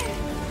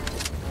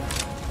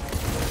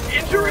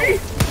 Injury?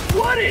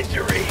 What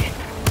injury?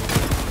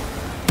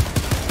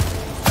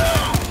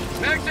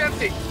 Mag's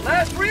empty.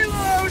 Last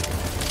reload!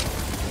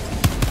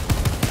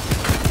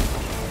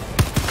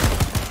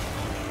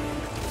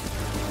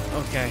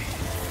 Okay.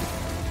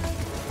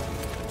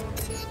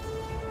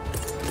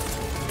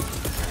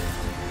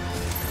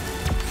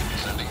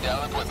 Sending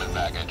down equipment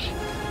package.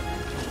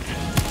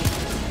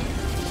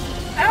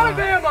 Out of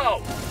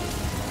ammo!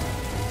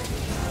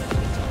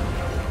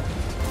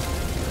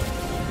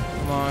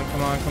 Come on,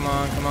 come on, come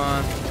on, come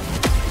on.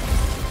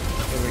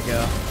 Here we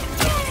go.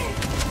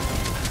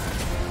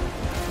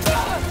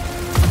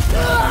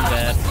 I'm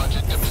dead.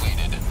 Budget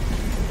depleted.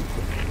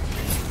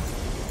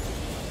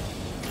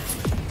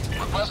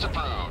 Request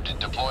approved.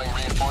 Deploying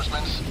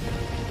reinforcements.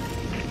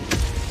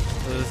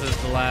 So this is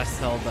the last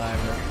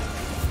Helldiver.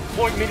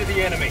 Point me to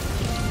the enemy.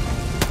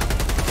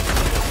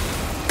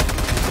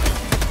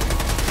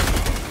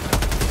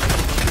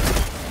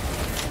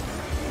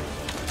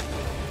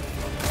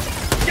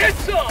 Get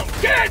some!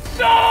 Get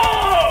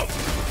some!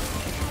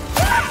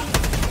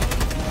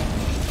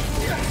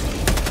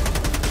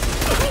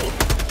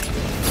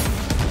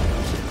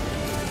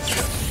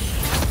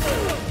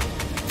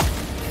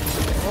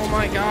 Oh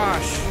my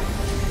gosh.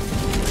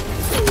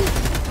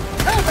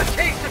 Have a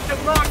taste of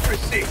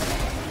democracy!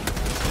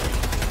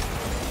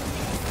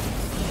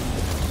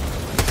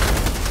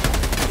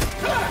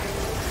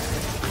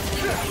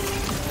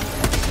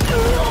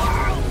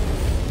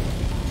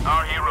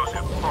 Our heroes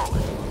have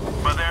fallen,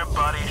 but their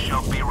bodies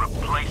shall be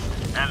replaced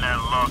and their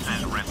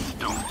losses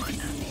restored.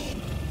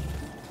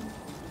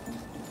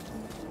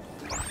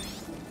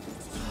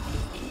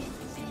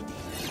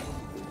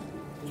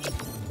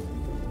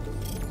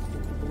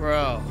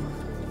 Bro.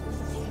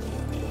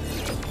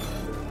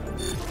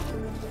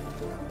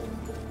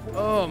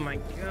 Oh my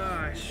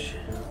gosh.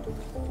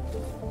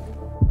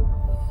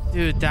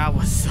 Dude, that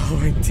was so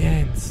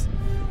intense.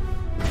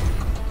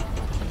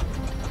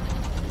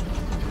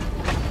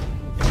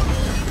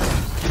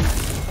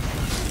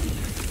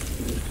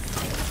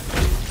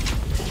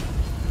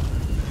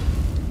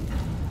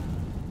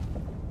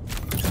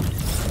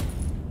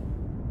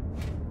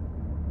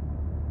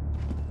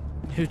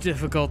 New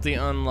difficulty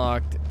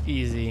unlocked.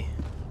 Easy.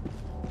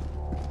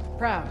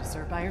 Proud to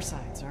serve by your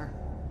side, sir.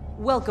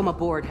 Welcome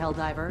aboard,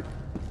 Helldiver.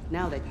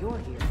 Now that you're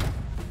here.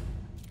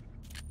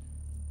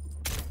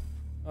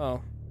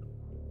 Oh.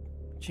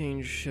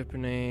 Change ship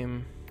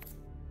name.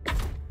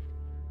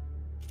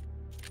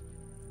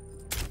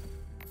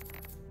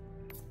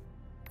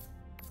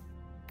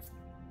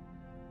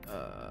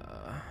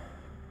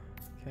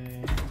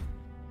 Okay.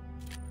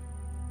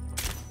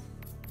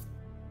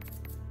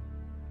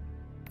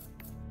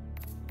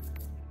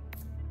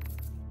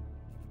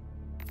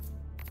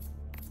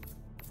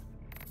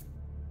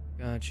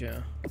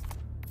 Gotcha.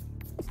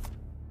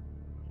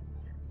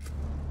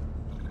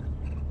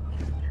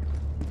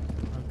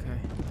 Okay.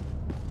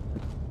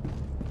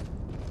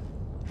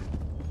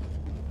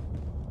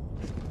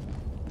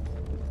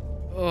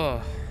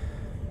 Oh,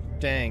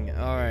 dang.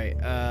 All right.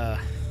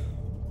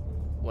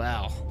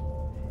 Wow.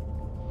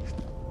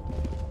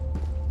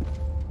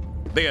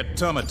 The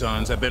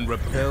automatons have been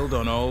repelled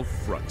on all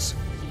fronts.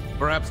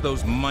 Perhaps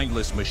those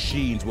mindless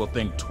machines will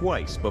think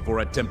twice before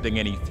attempting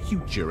any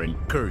future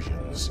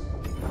incursions.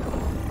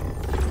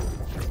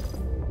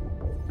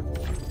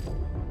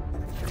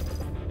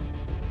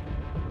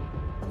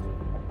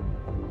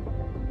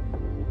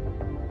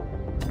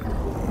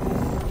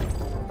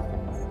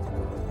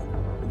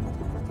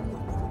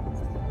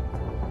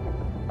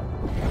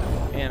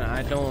 Man,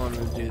 I don't want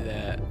to do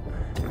that.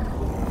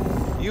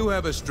 You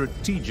have a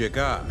strategic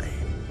eye.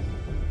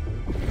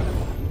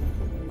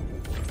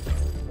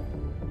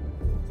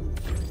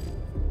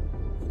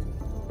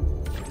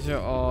 These are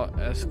all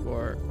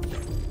escorting.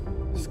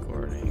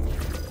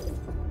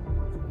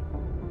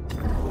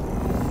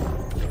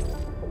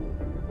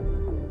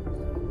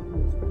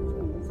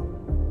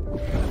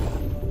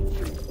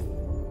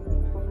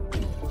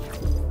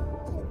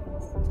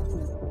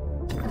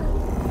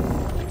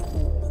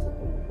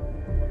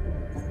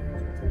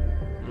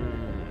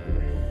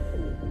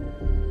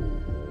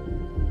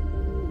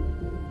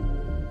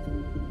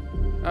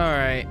 All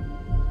right.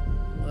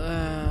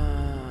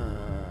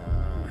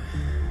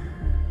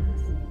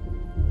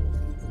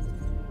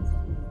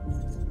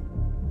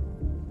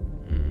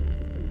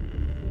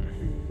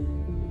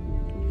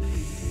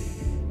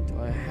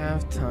 Do I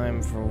have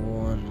time for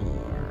one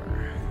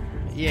more?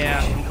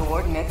 Yeah. Mission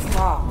coordinates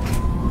locked.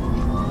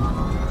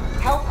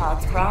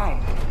 Hellpods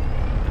prime.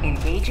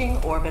 Engaging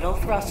orbital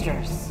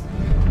thrusters.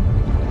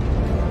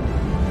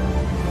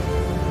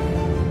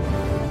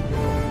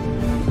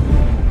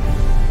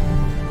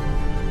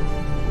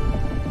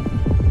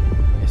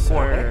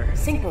 Orbit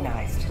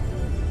synchronized.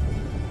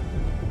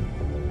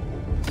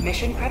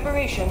 Mission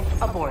preparation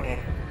aborted.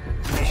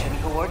 Mission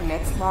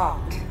coordinates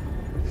locked.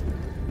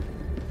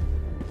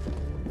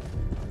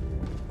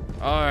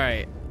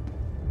 Alright.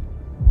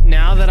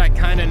 Now that I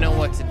kind of know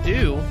what to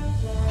do,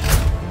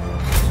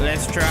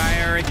 let's try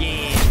her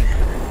again.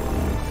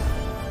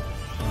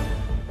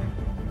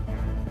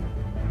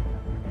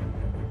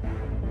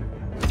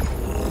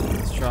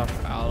 Let's drop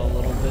out a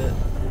little bit.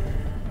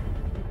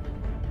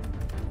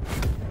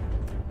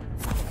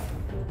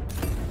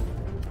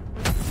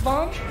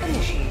 Launch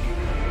initiated.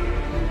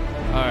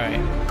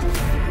 Alright.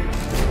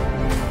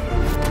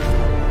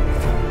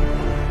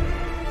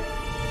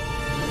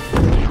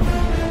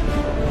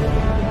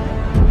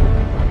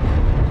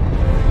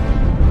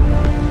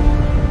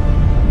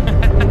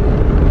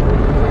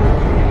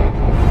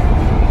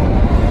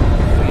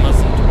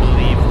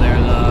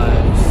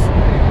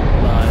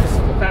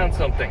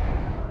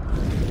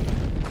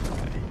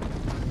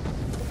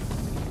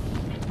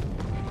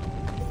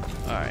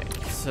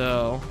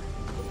 So...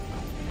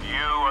 You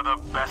are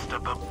the best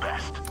of the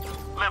best.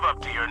 Live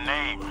up to your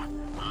name.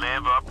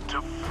 Live up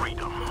to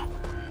freedom.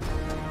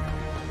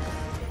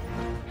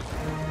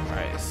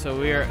 Alright, so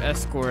we are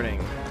escorting.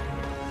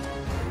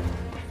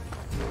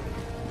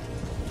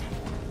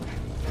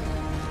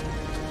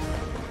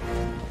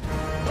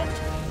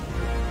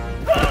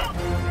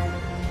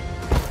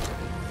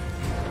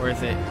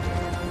 Worth it.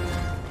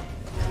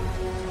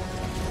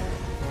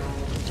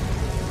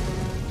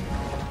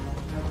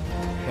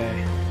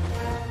 Okay.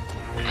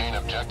 Main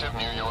objective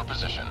near your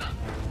position.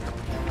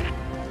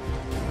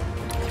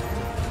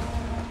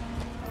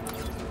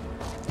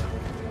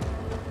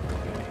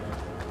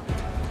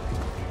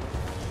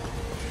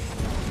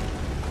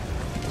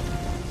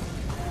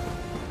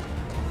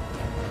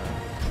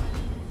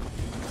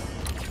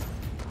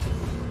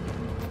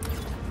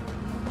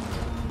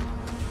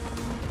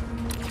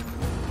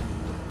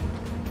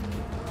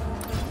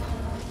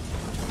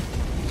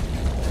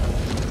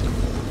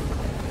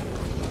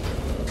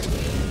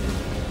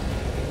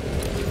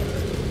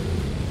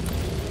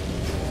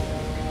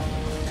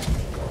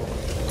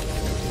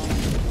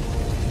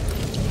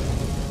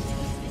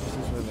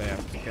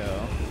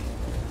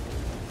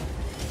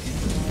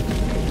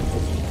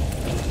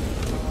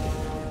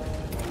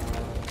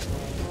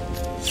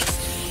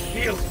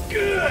 Feels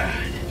good!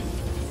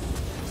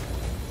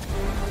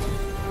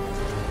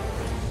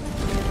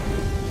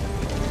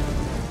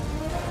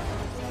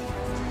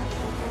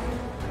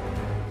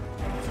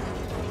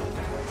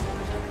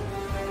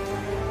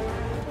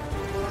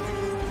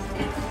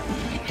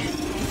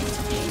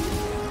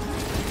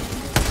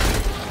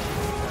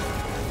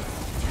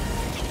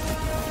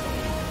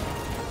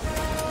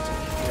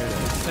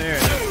 There.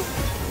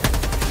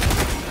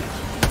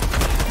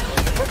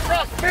 For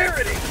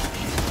prosperity!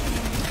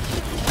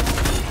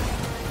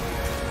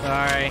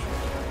 Sorry.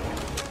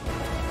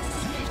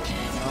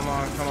 Come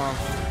on, come on.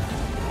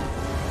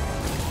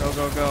 Go,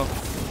 go, go.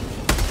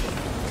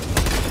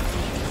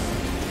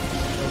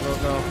 Go, go,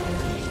 go.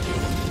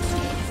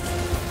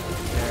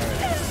 There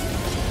it is.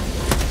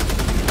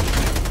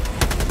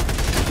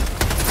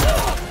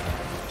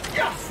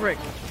 Frick.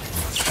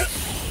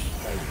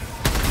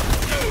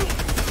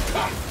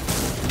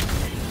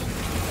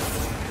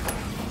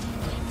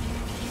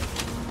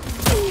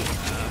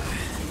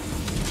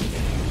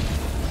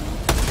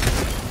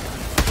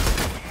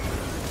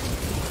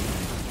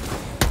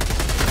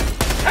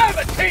 Have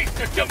a taste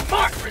of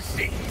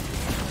democracy!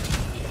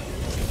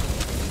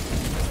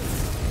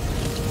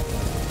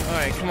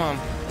 Alright, come on.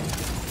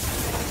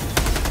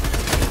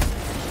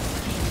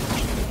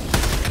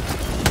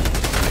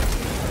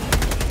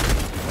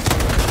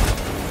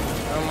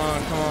 Come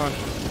on, come on.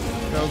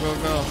 Go, go,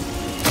 go.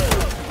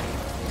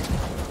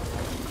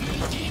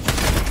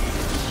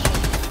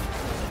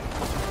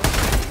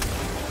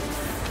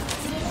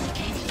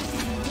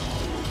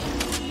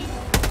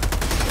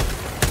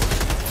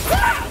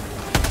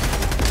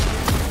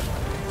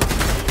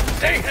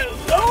 Say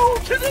hello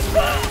to the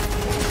bomb!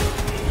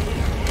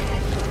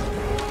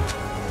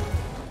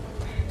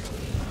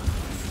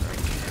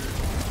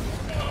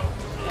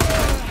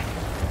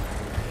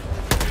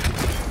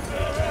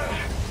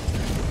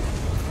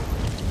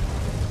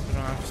 We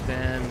don't have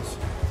stems.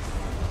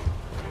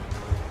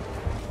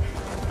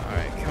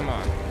 Alright, come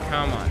on.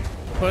 Come on.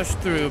 Push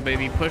through,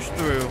 baby. Push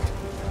through.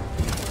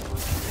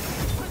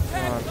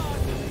 Come on.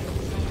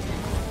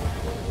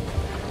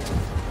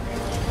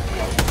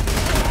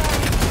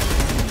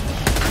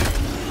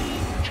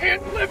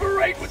 Can't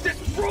liberate with this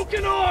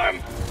broken arm!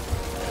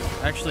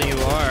 Actually, you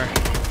are.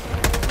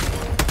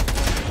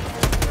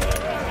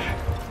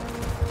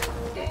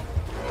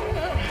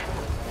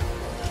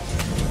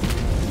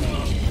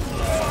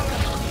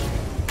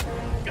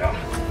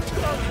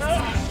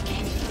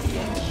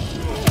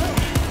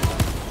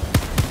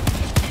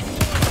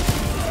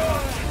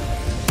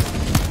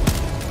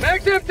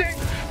 Mag's empty!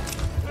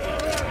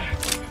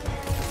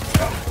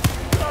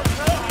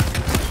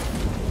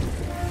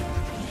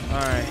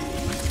 Alright.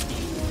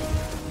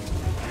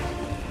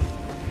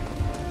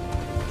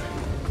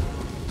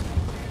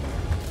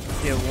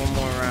 Get one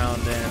more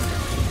round in.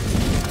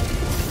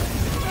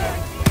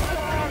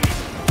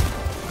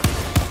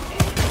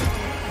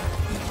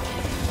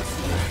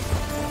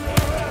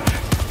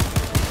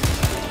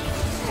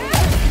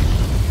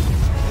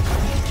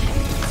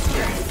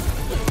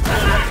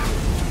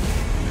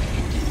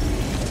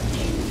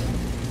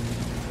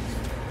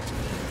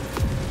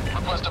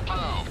 Request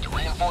approved.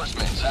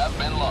 Reinforcements have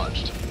been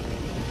launched.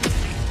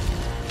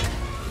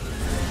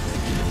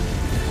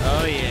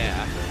 Oh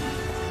yeah.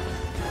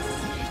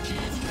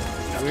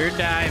 We're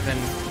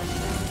diving.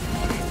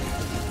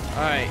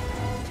 Alright.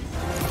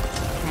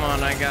 Come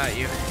on, I got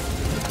you.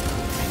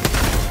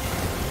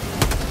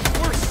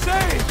 We're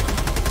safe!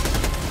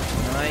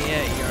 Not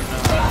yet, you're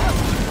not.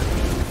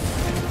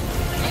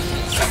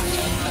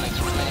 10 minutes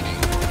remaining.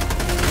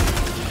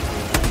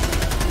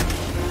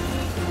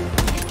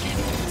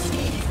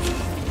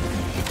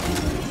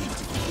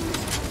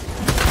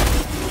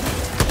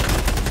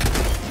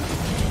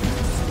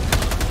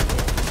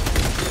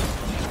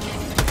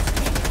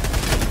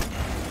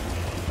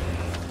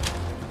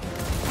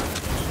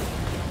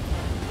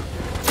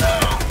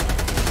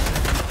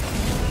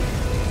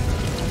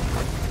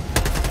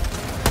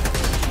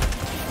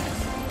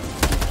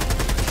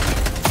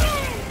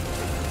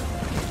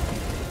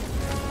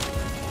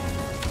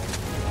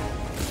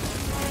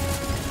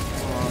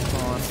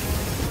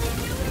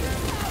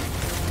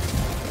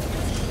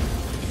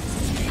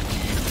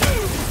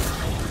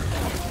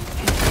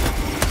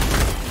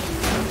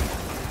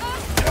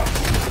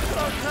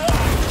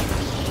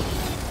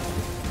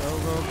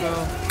 go.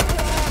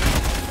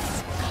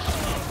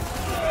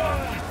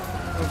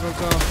 Go, go,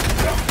 go.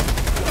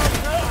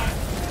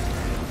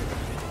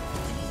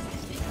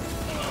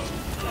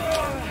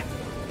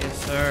 Yes,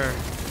 sir.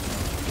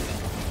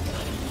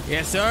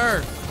 Yes,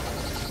 sir.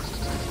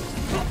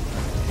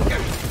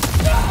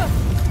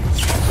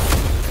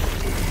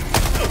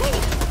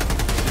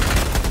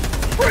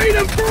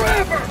 Freedom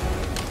forever!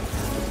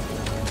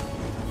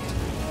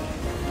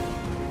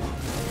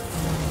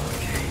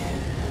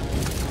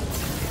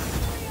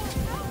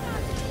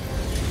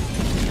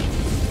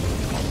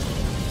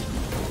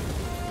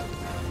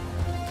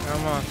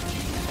 Come on.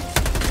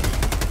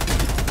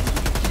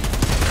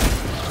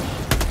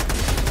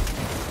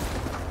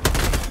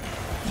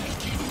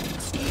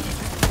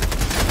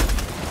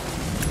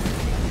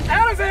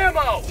 Out of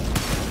ammo!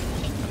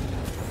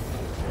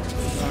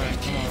 Alright,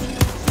 come on.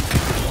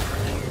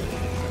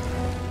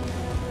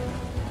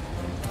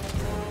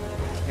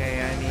 Okay,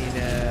 I need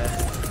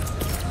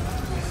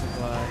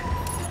resupply.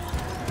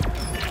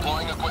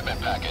 Deploying equipment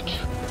package.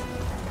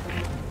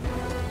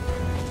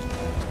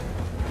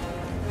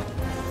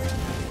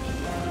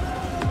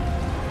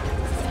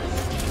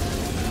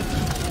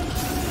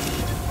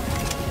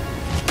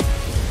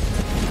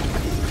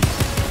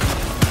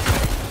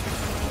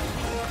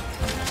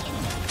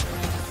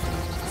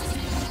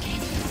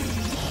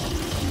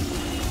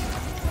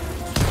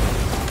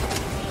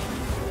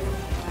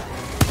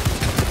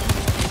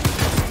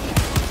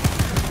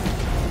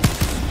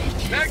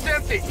 Mag's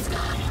empty!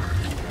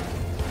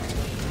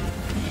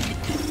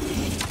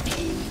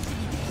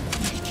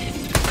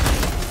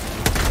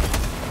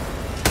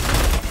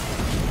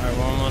 Alright,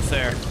 we're almost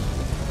there.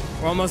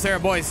 We're almost there,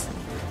 boys.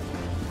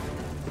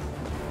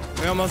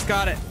 We almost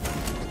got it.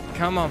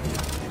 Come on.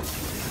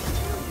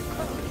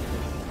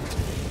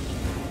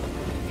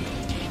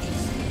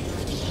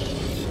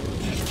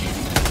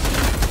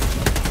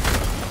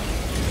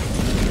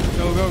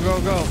 Go, go,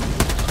 go, go.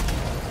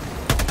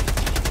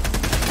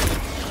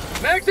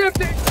 Mag's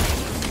empty!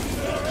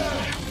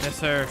 Yes,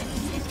 sir.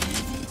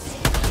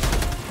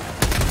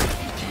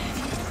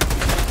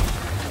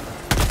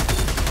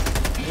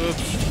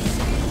 Oops.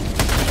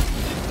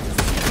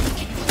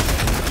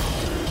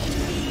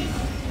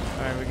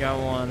 Alright, we got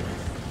one.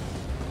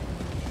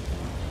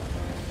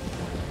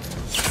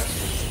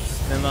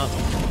 Stim up.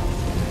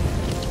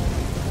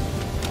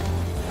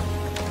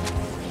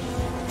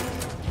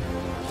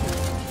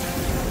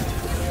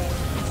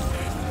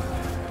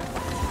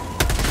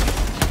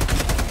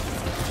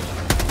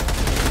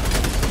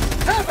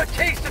 Have a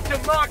taste of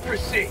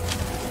democracy!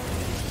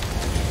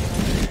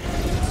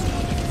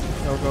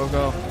 Go, go,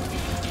 go.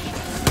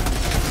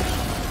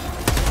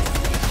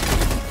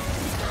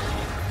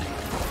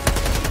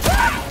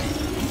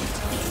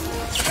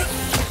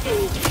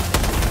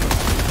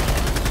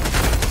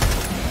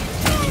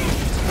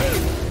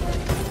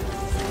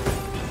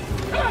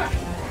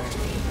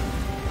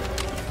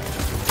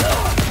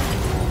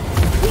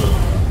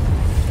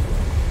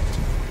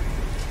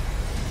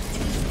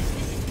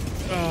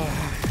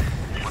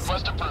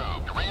 Request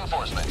approved.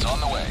 Reinforcements on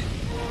the way.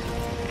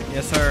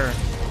 Yes, sir.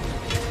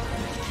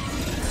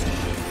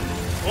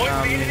 Point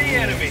me to the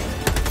enemy!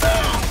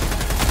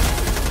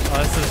 Oh,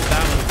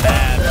 that was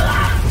bad.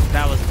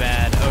 That was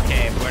bad.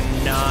 Okay, we're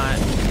not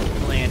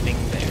landing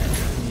there.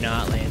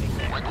 Not landing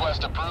there.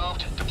 Request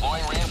approved.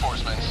 Deploying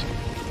reinforcements.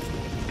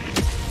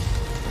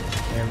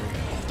 There we go.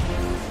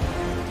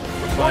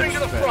 Reporting to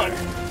the front!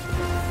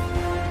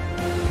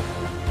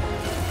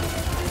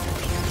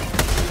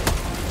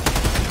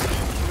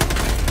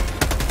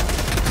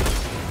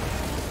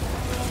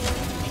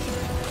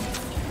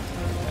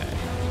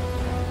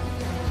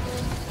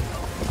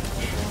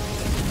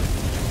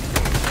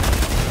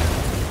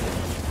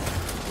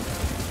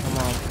 Come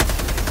on.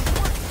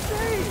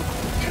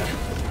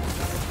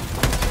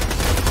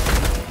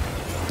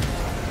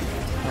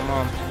 Come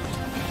on.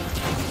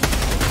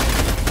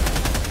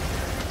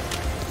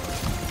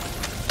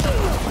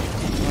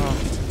 Oh.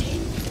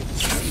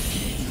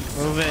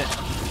 Move it.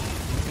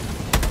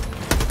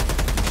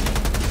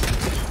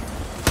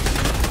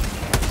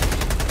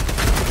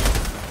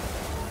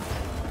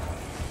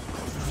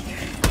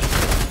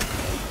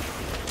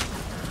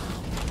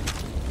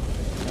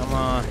 Come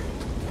on.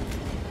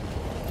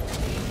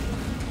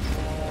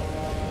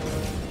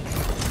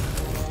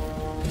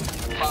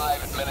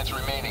 Minutes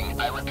remaining.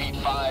 I repeat,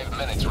 5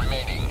 minutes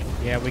remaining.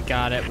 Yeah, we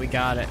got it. We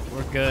got it.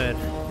 We're good.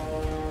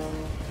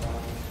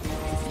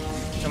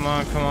 Come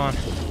on, come on.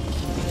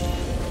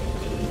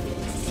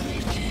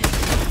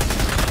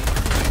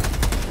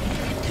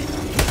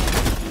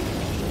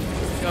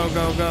 Go,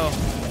 go, go.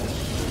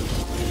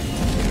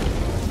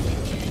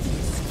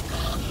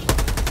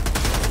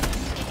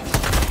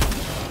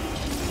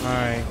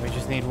 Alright, we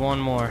just need one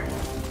more.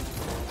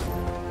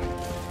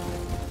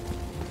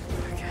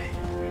 Okay.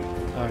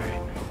 Alright.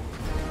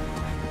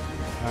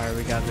 Alright,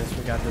 we got this,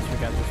 we got this, we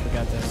got this, we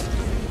got this.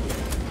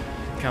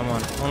 Come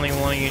on. Only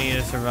one of you need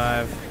to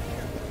survive.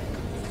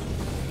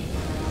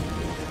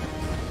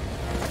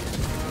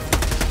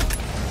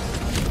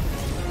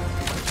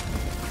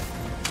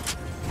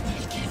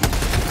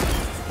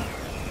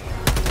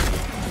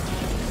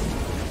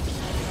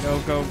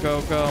 go,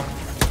 go, go.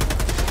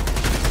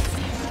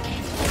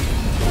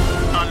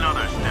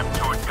 Another step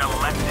toward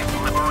galactic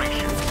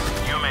liberation.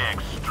 You may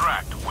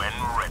extract when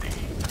ready.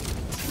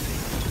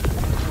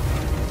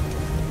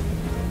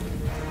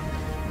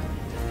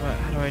 What?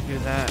 How do I do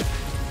that?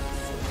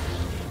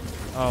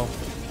 Oh.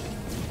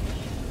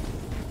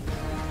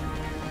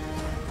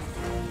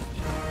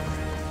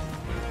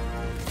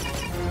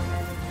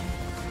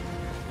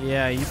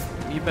 Yeah,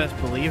 you best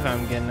believe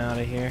I'm getting out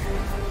of here.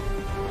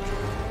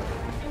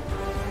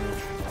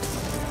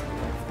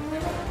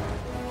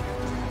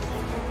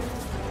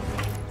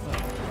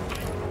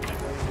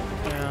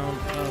 Down,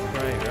 up,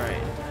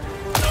 right.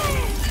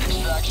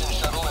 Extraction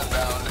shuttle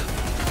inbound.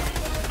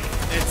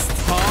 It's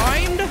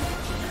timed?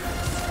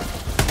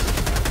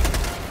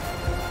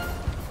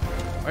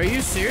 Are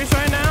you serious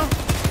right now?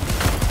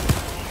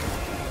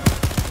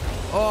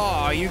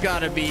 Oh, you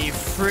gotta be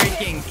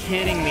freaking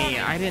kidding me.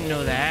 I didn't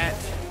know that.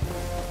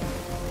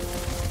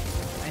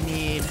 I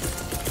need...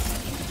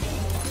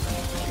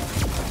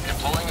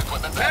 Deploying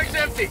equipment. Bag's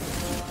empty.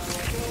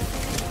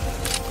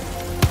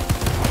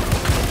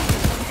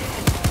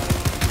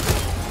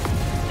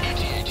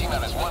 ETA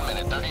T-minus 1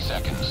 minute, 30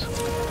 seconds.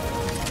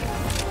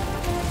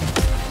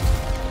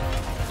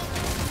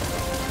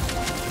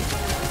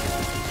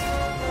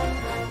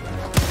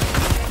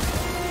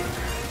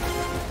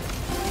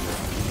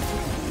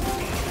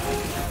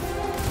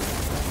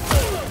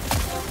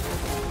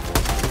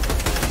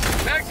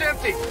 Bag's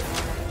empty.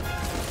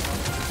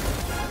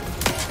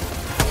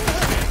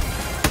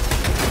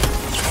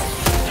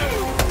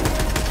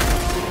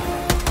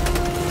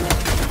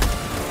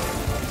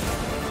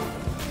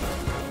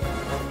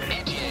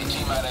 ETA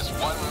T-minus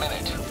 1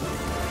 minute.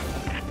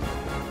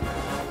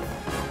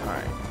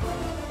 Alright.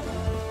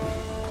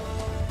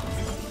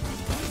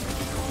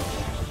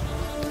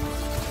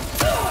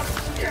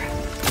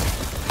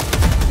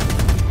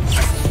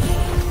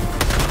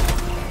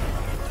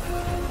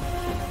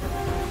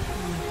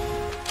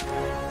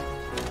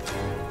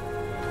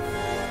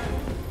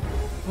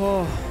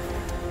 Oh.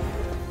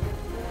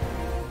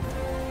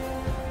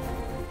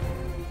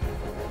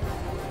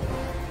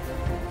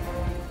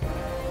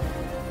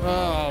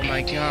 Oh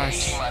my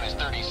gosh. T-minus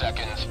 30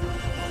 seconds.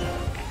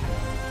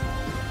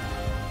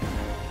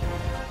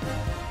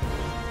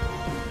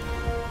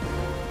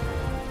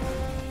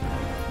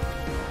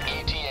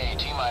 ETA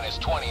T-minus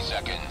 20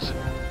 seconds.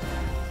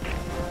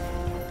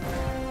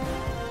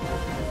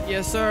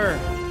 Yes, sir.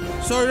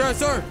 Sir, yes,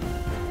 sir.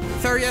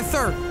 Sir, yes,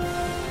 sir.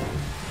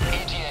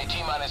 ETA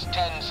T-minus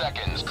 10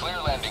 seconds.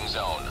 Clear landing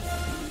zone.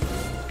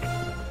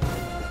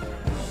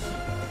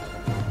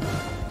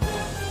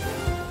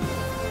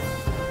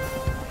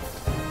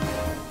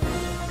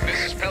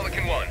 This is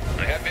Pelican 1.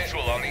 I have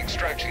visual on the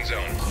extraction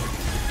zone.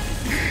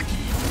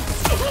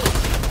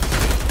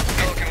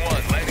 Pelican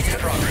 1, landing in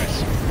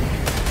progress.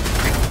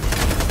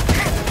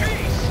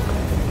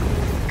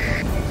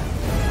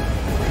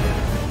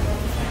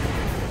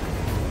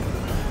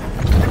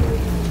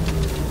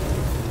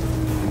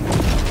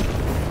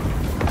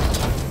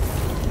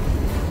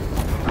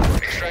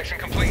 Extraction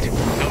complete.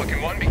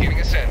 Pelican 1 beginning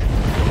ascent.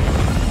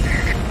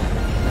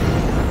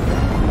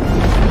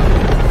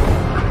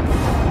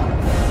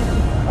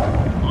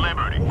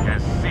 Liberty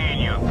has seen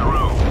you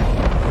through.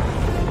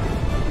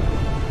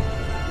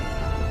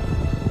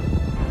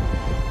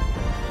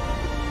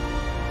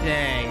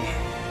 Dang.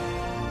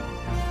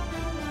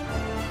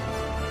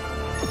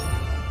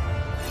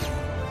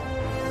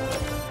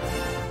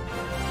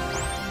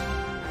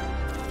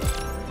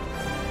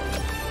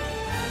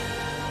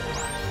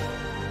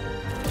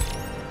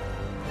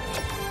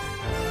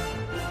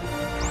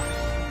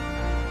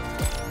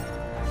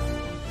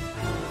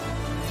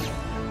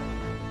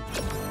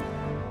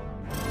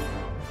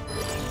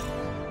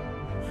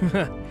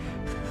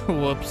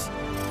 Whoops.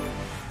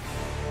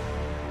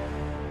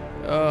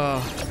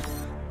 Oh.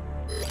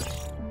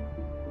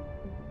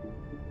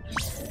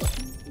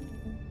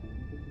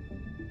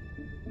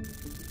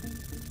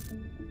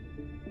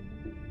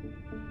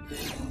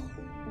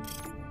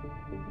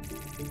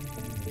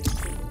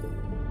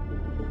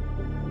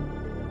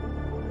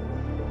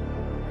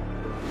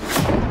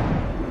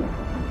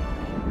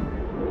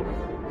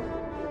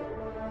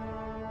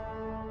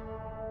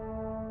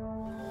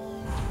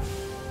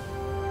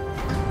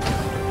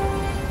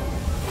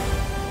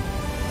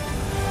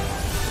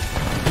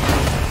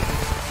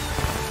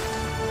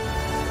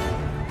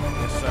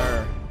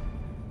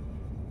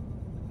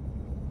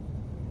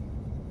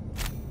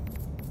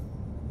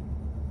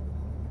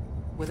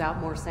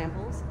 Without more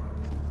samples,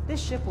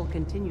 this ship will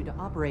continue to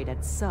operate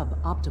at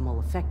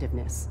sub-optimal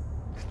effectiveness.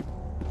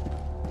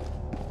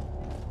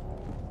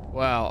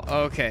 Wow,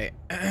 okay.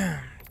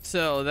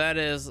 So that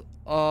is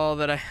all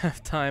that I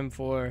have time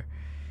for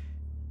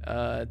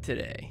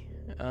today.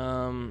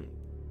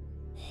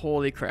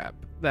 Holy crap.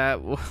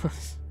 That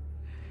was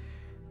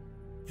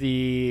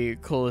the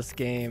coolest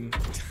game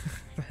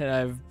that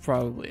I've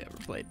probably ever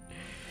played.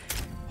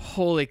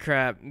 Holy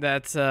crap.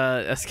 That's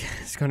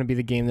it's going to be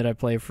the game that I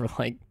play for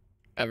like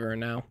ever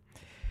now.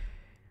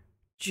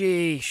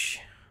 Jeesh.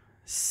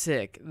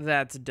 Sick.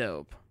 That's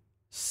dope.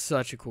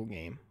 Such a cool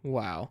game.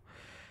 Wow.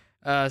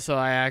 So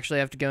I actually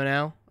have to go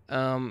now.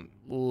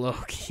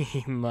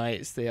 Loki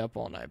might stay up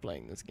all night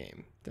playing this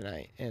game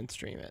tonight and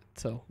stream it.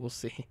 So we'll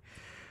see.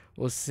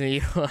 We'll see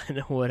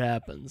what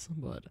happens.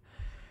 But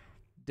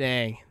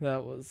dang,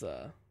 that was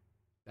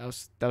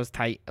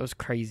tight. That was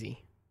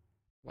crazy.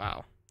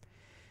 Wow.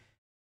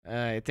 All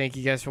right, thank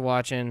you guys for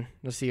watching.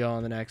 We'll see you all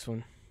on the next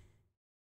one.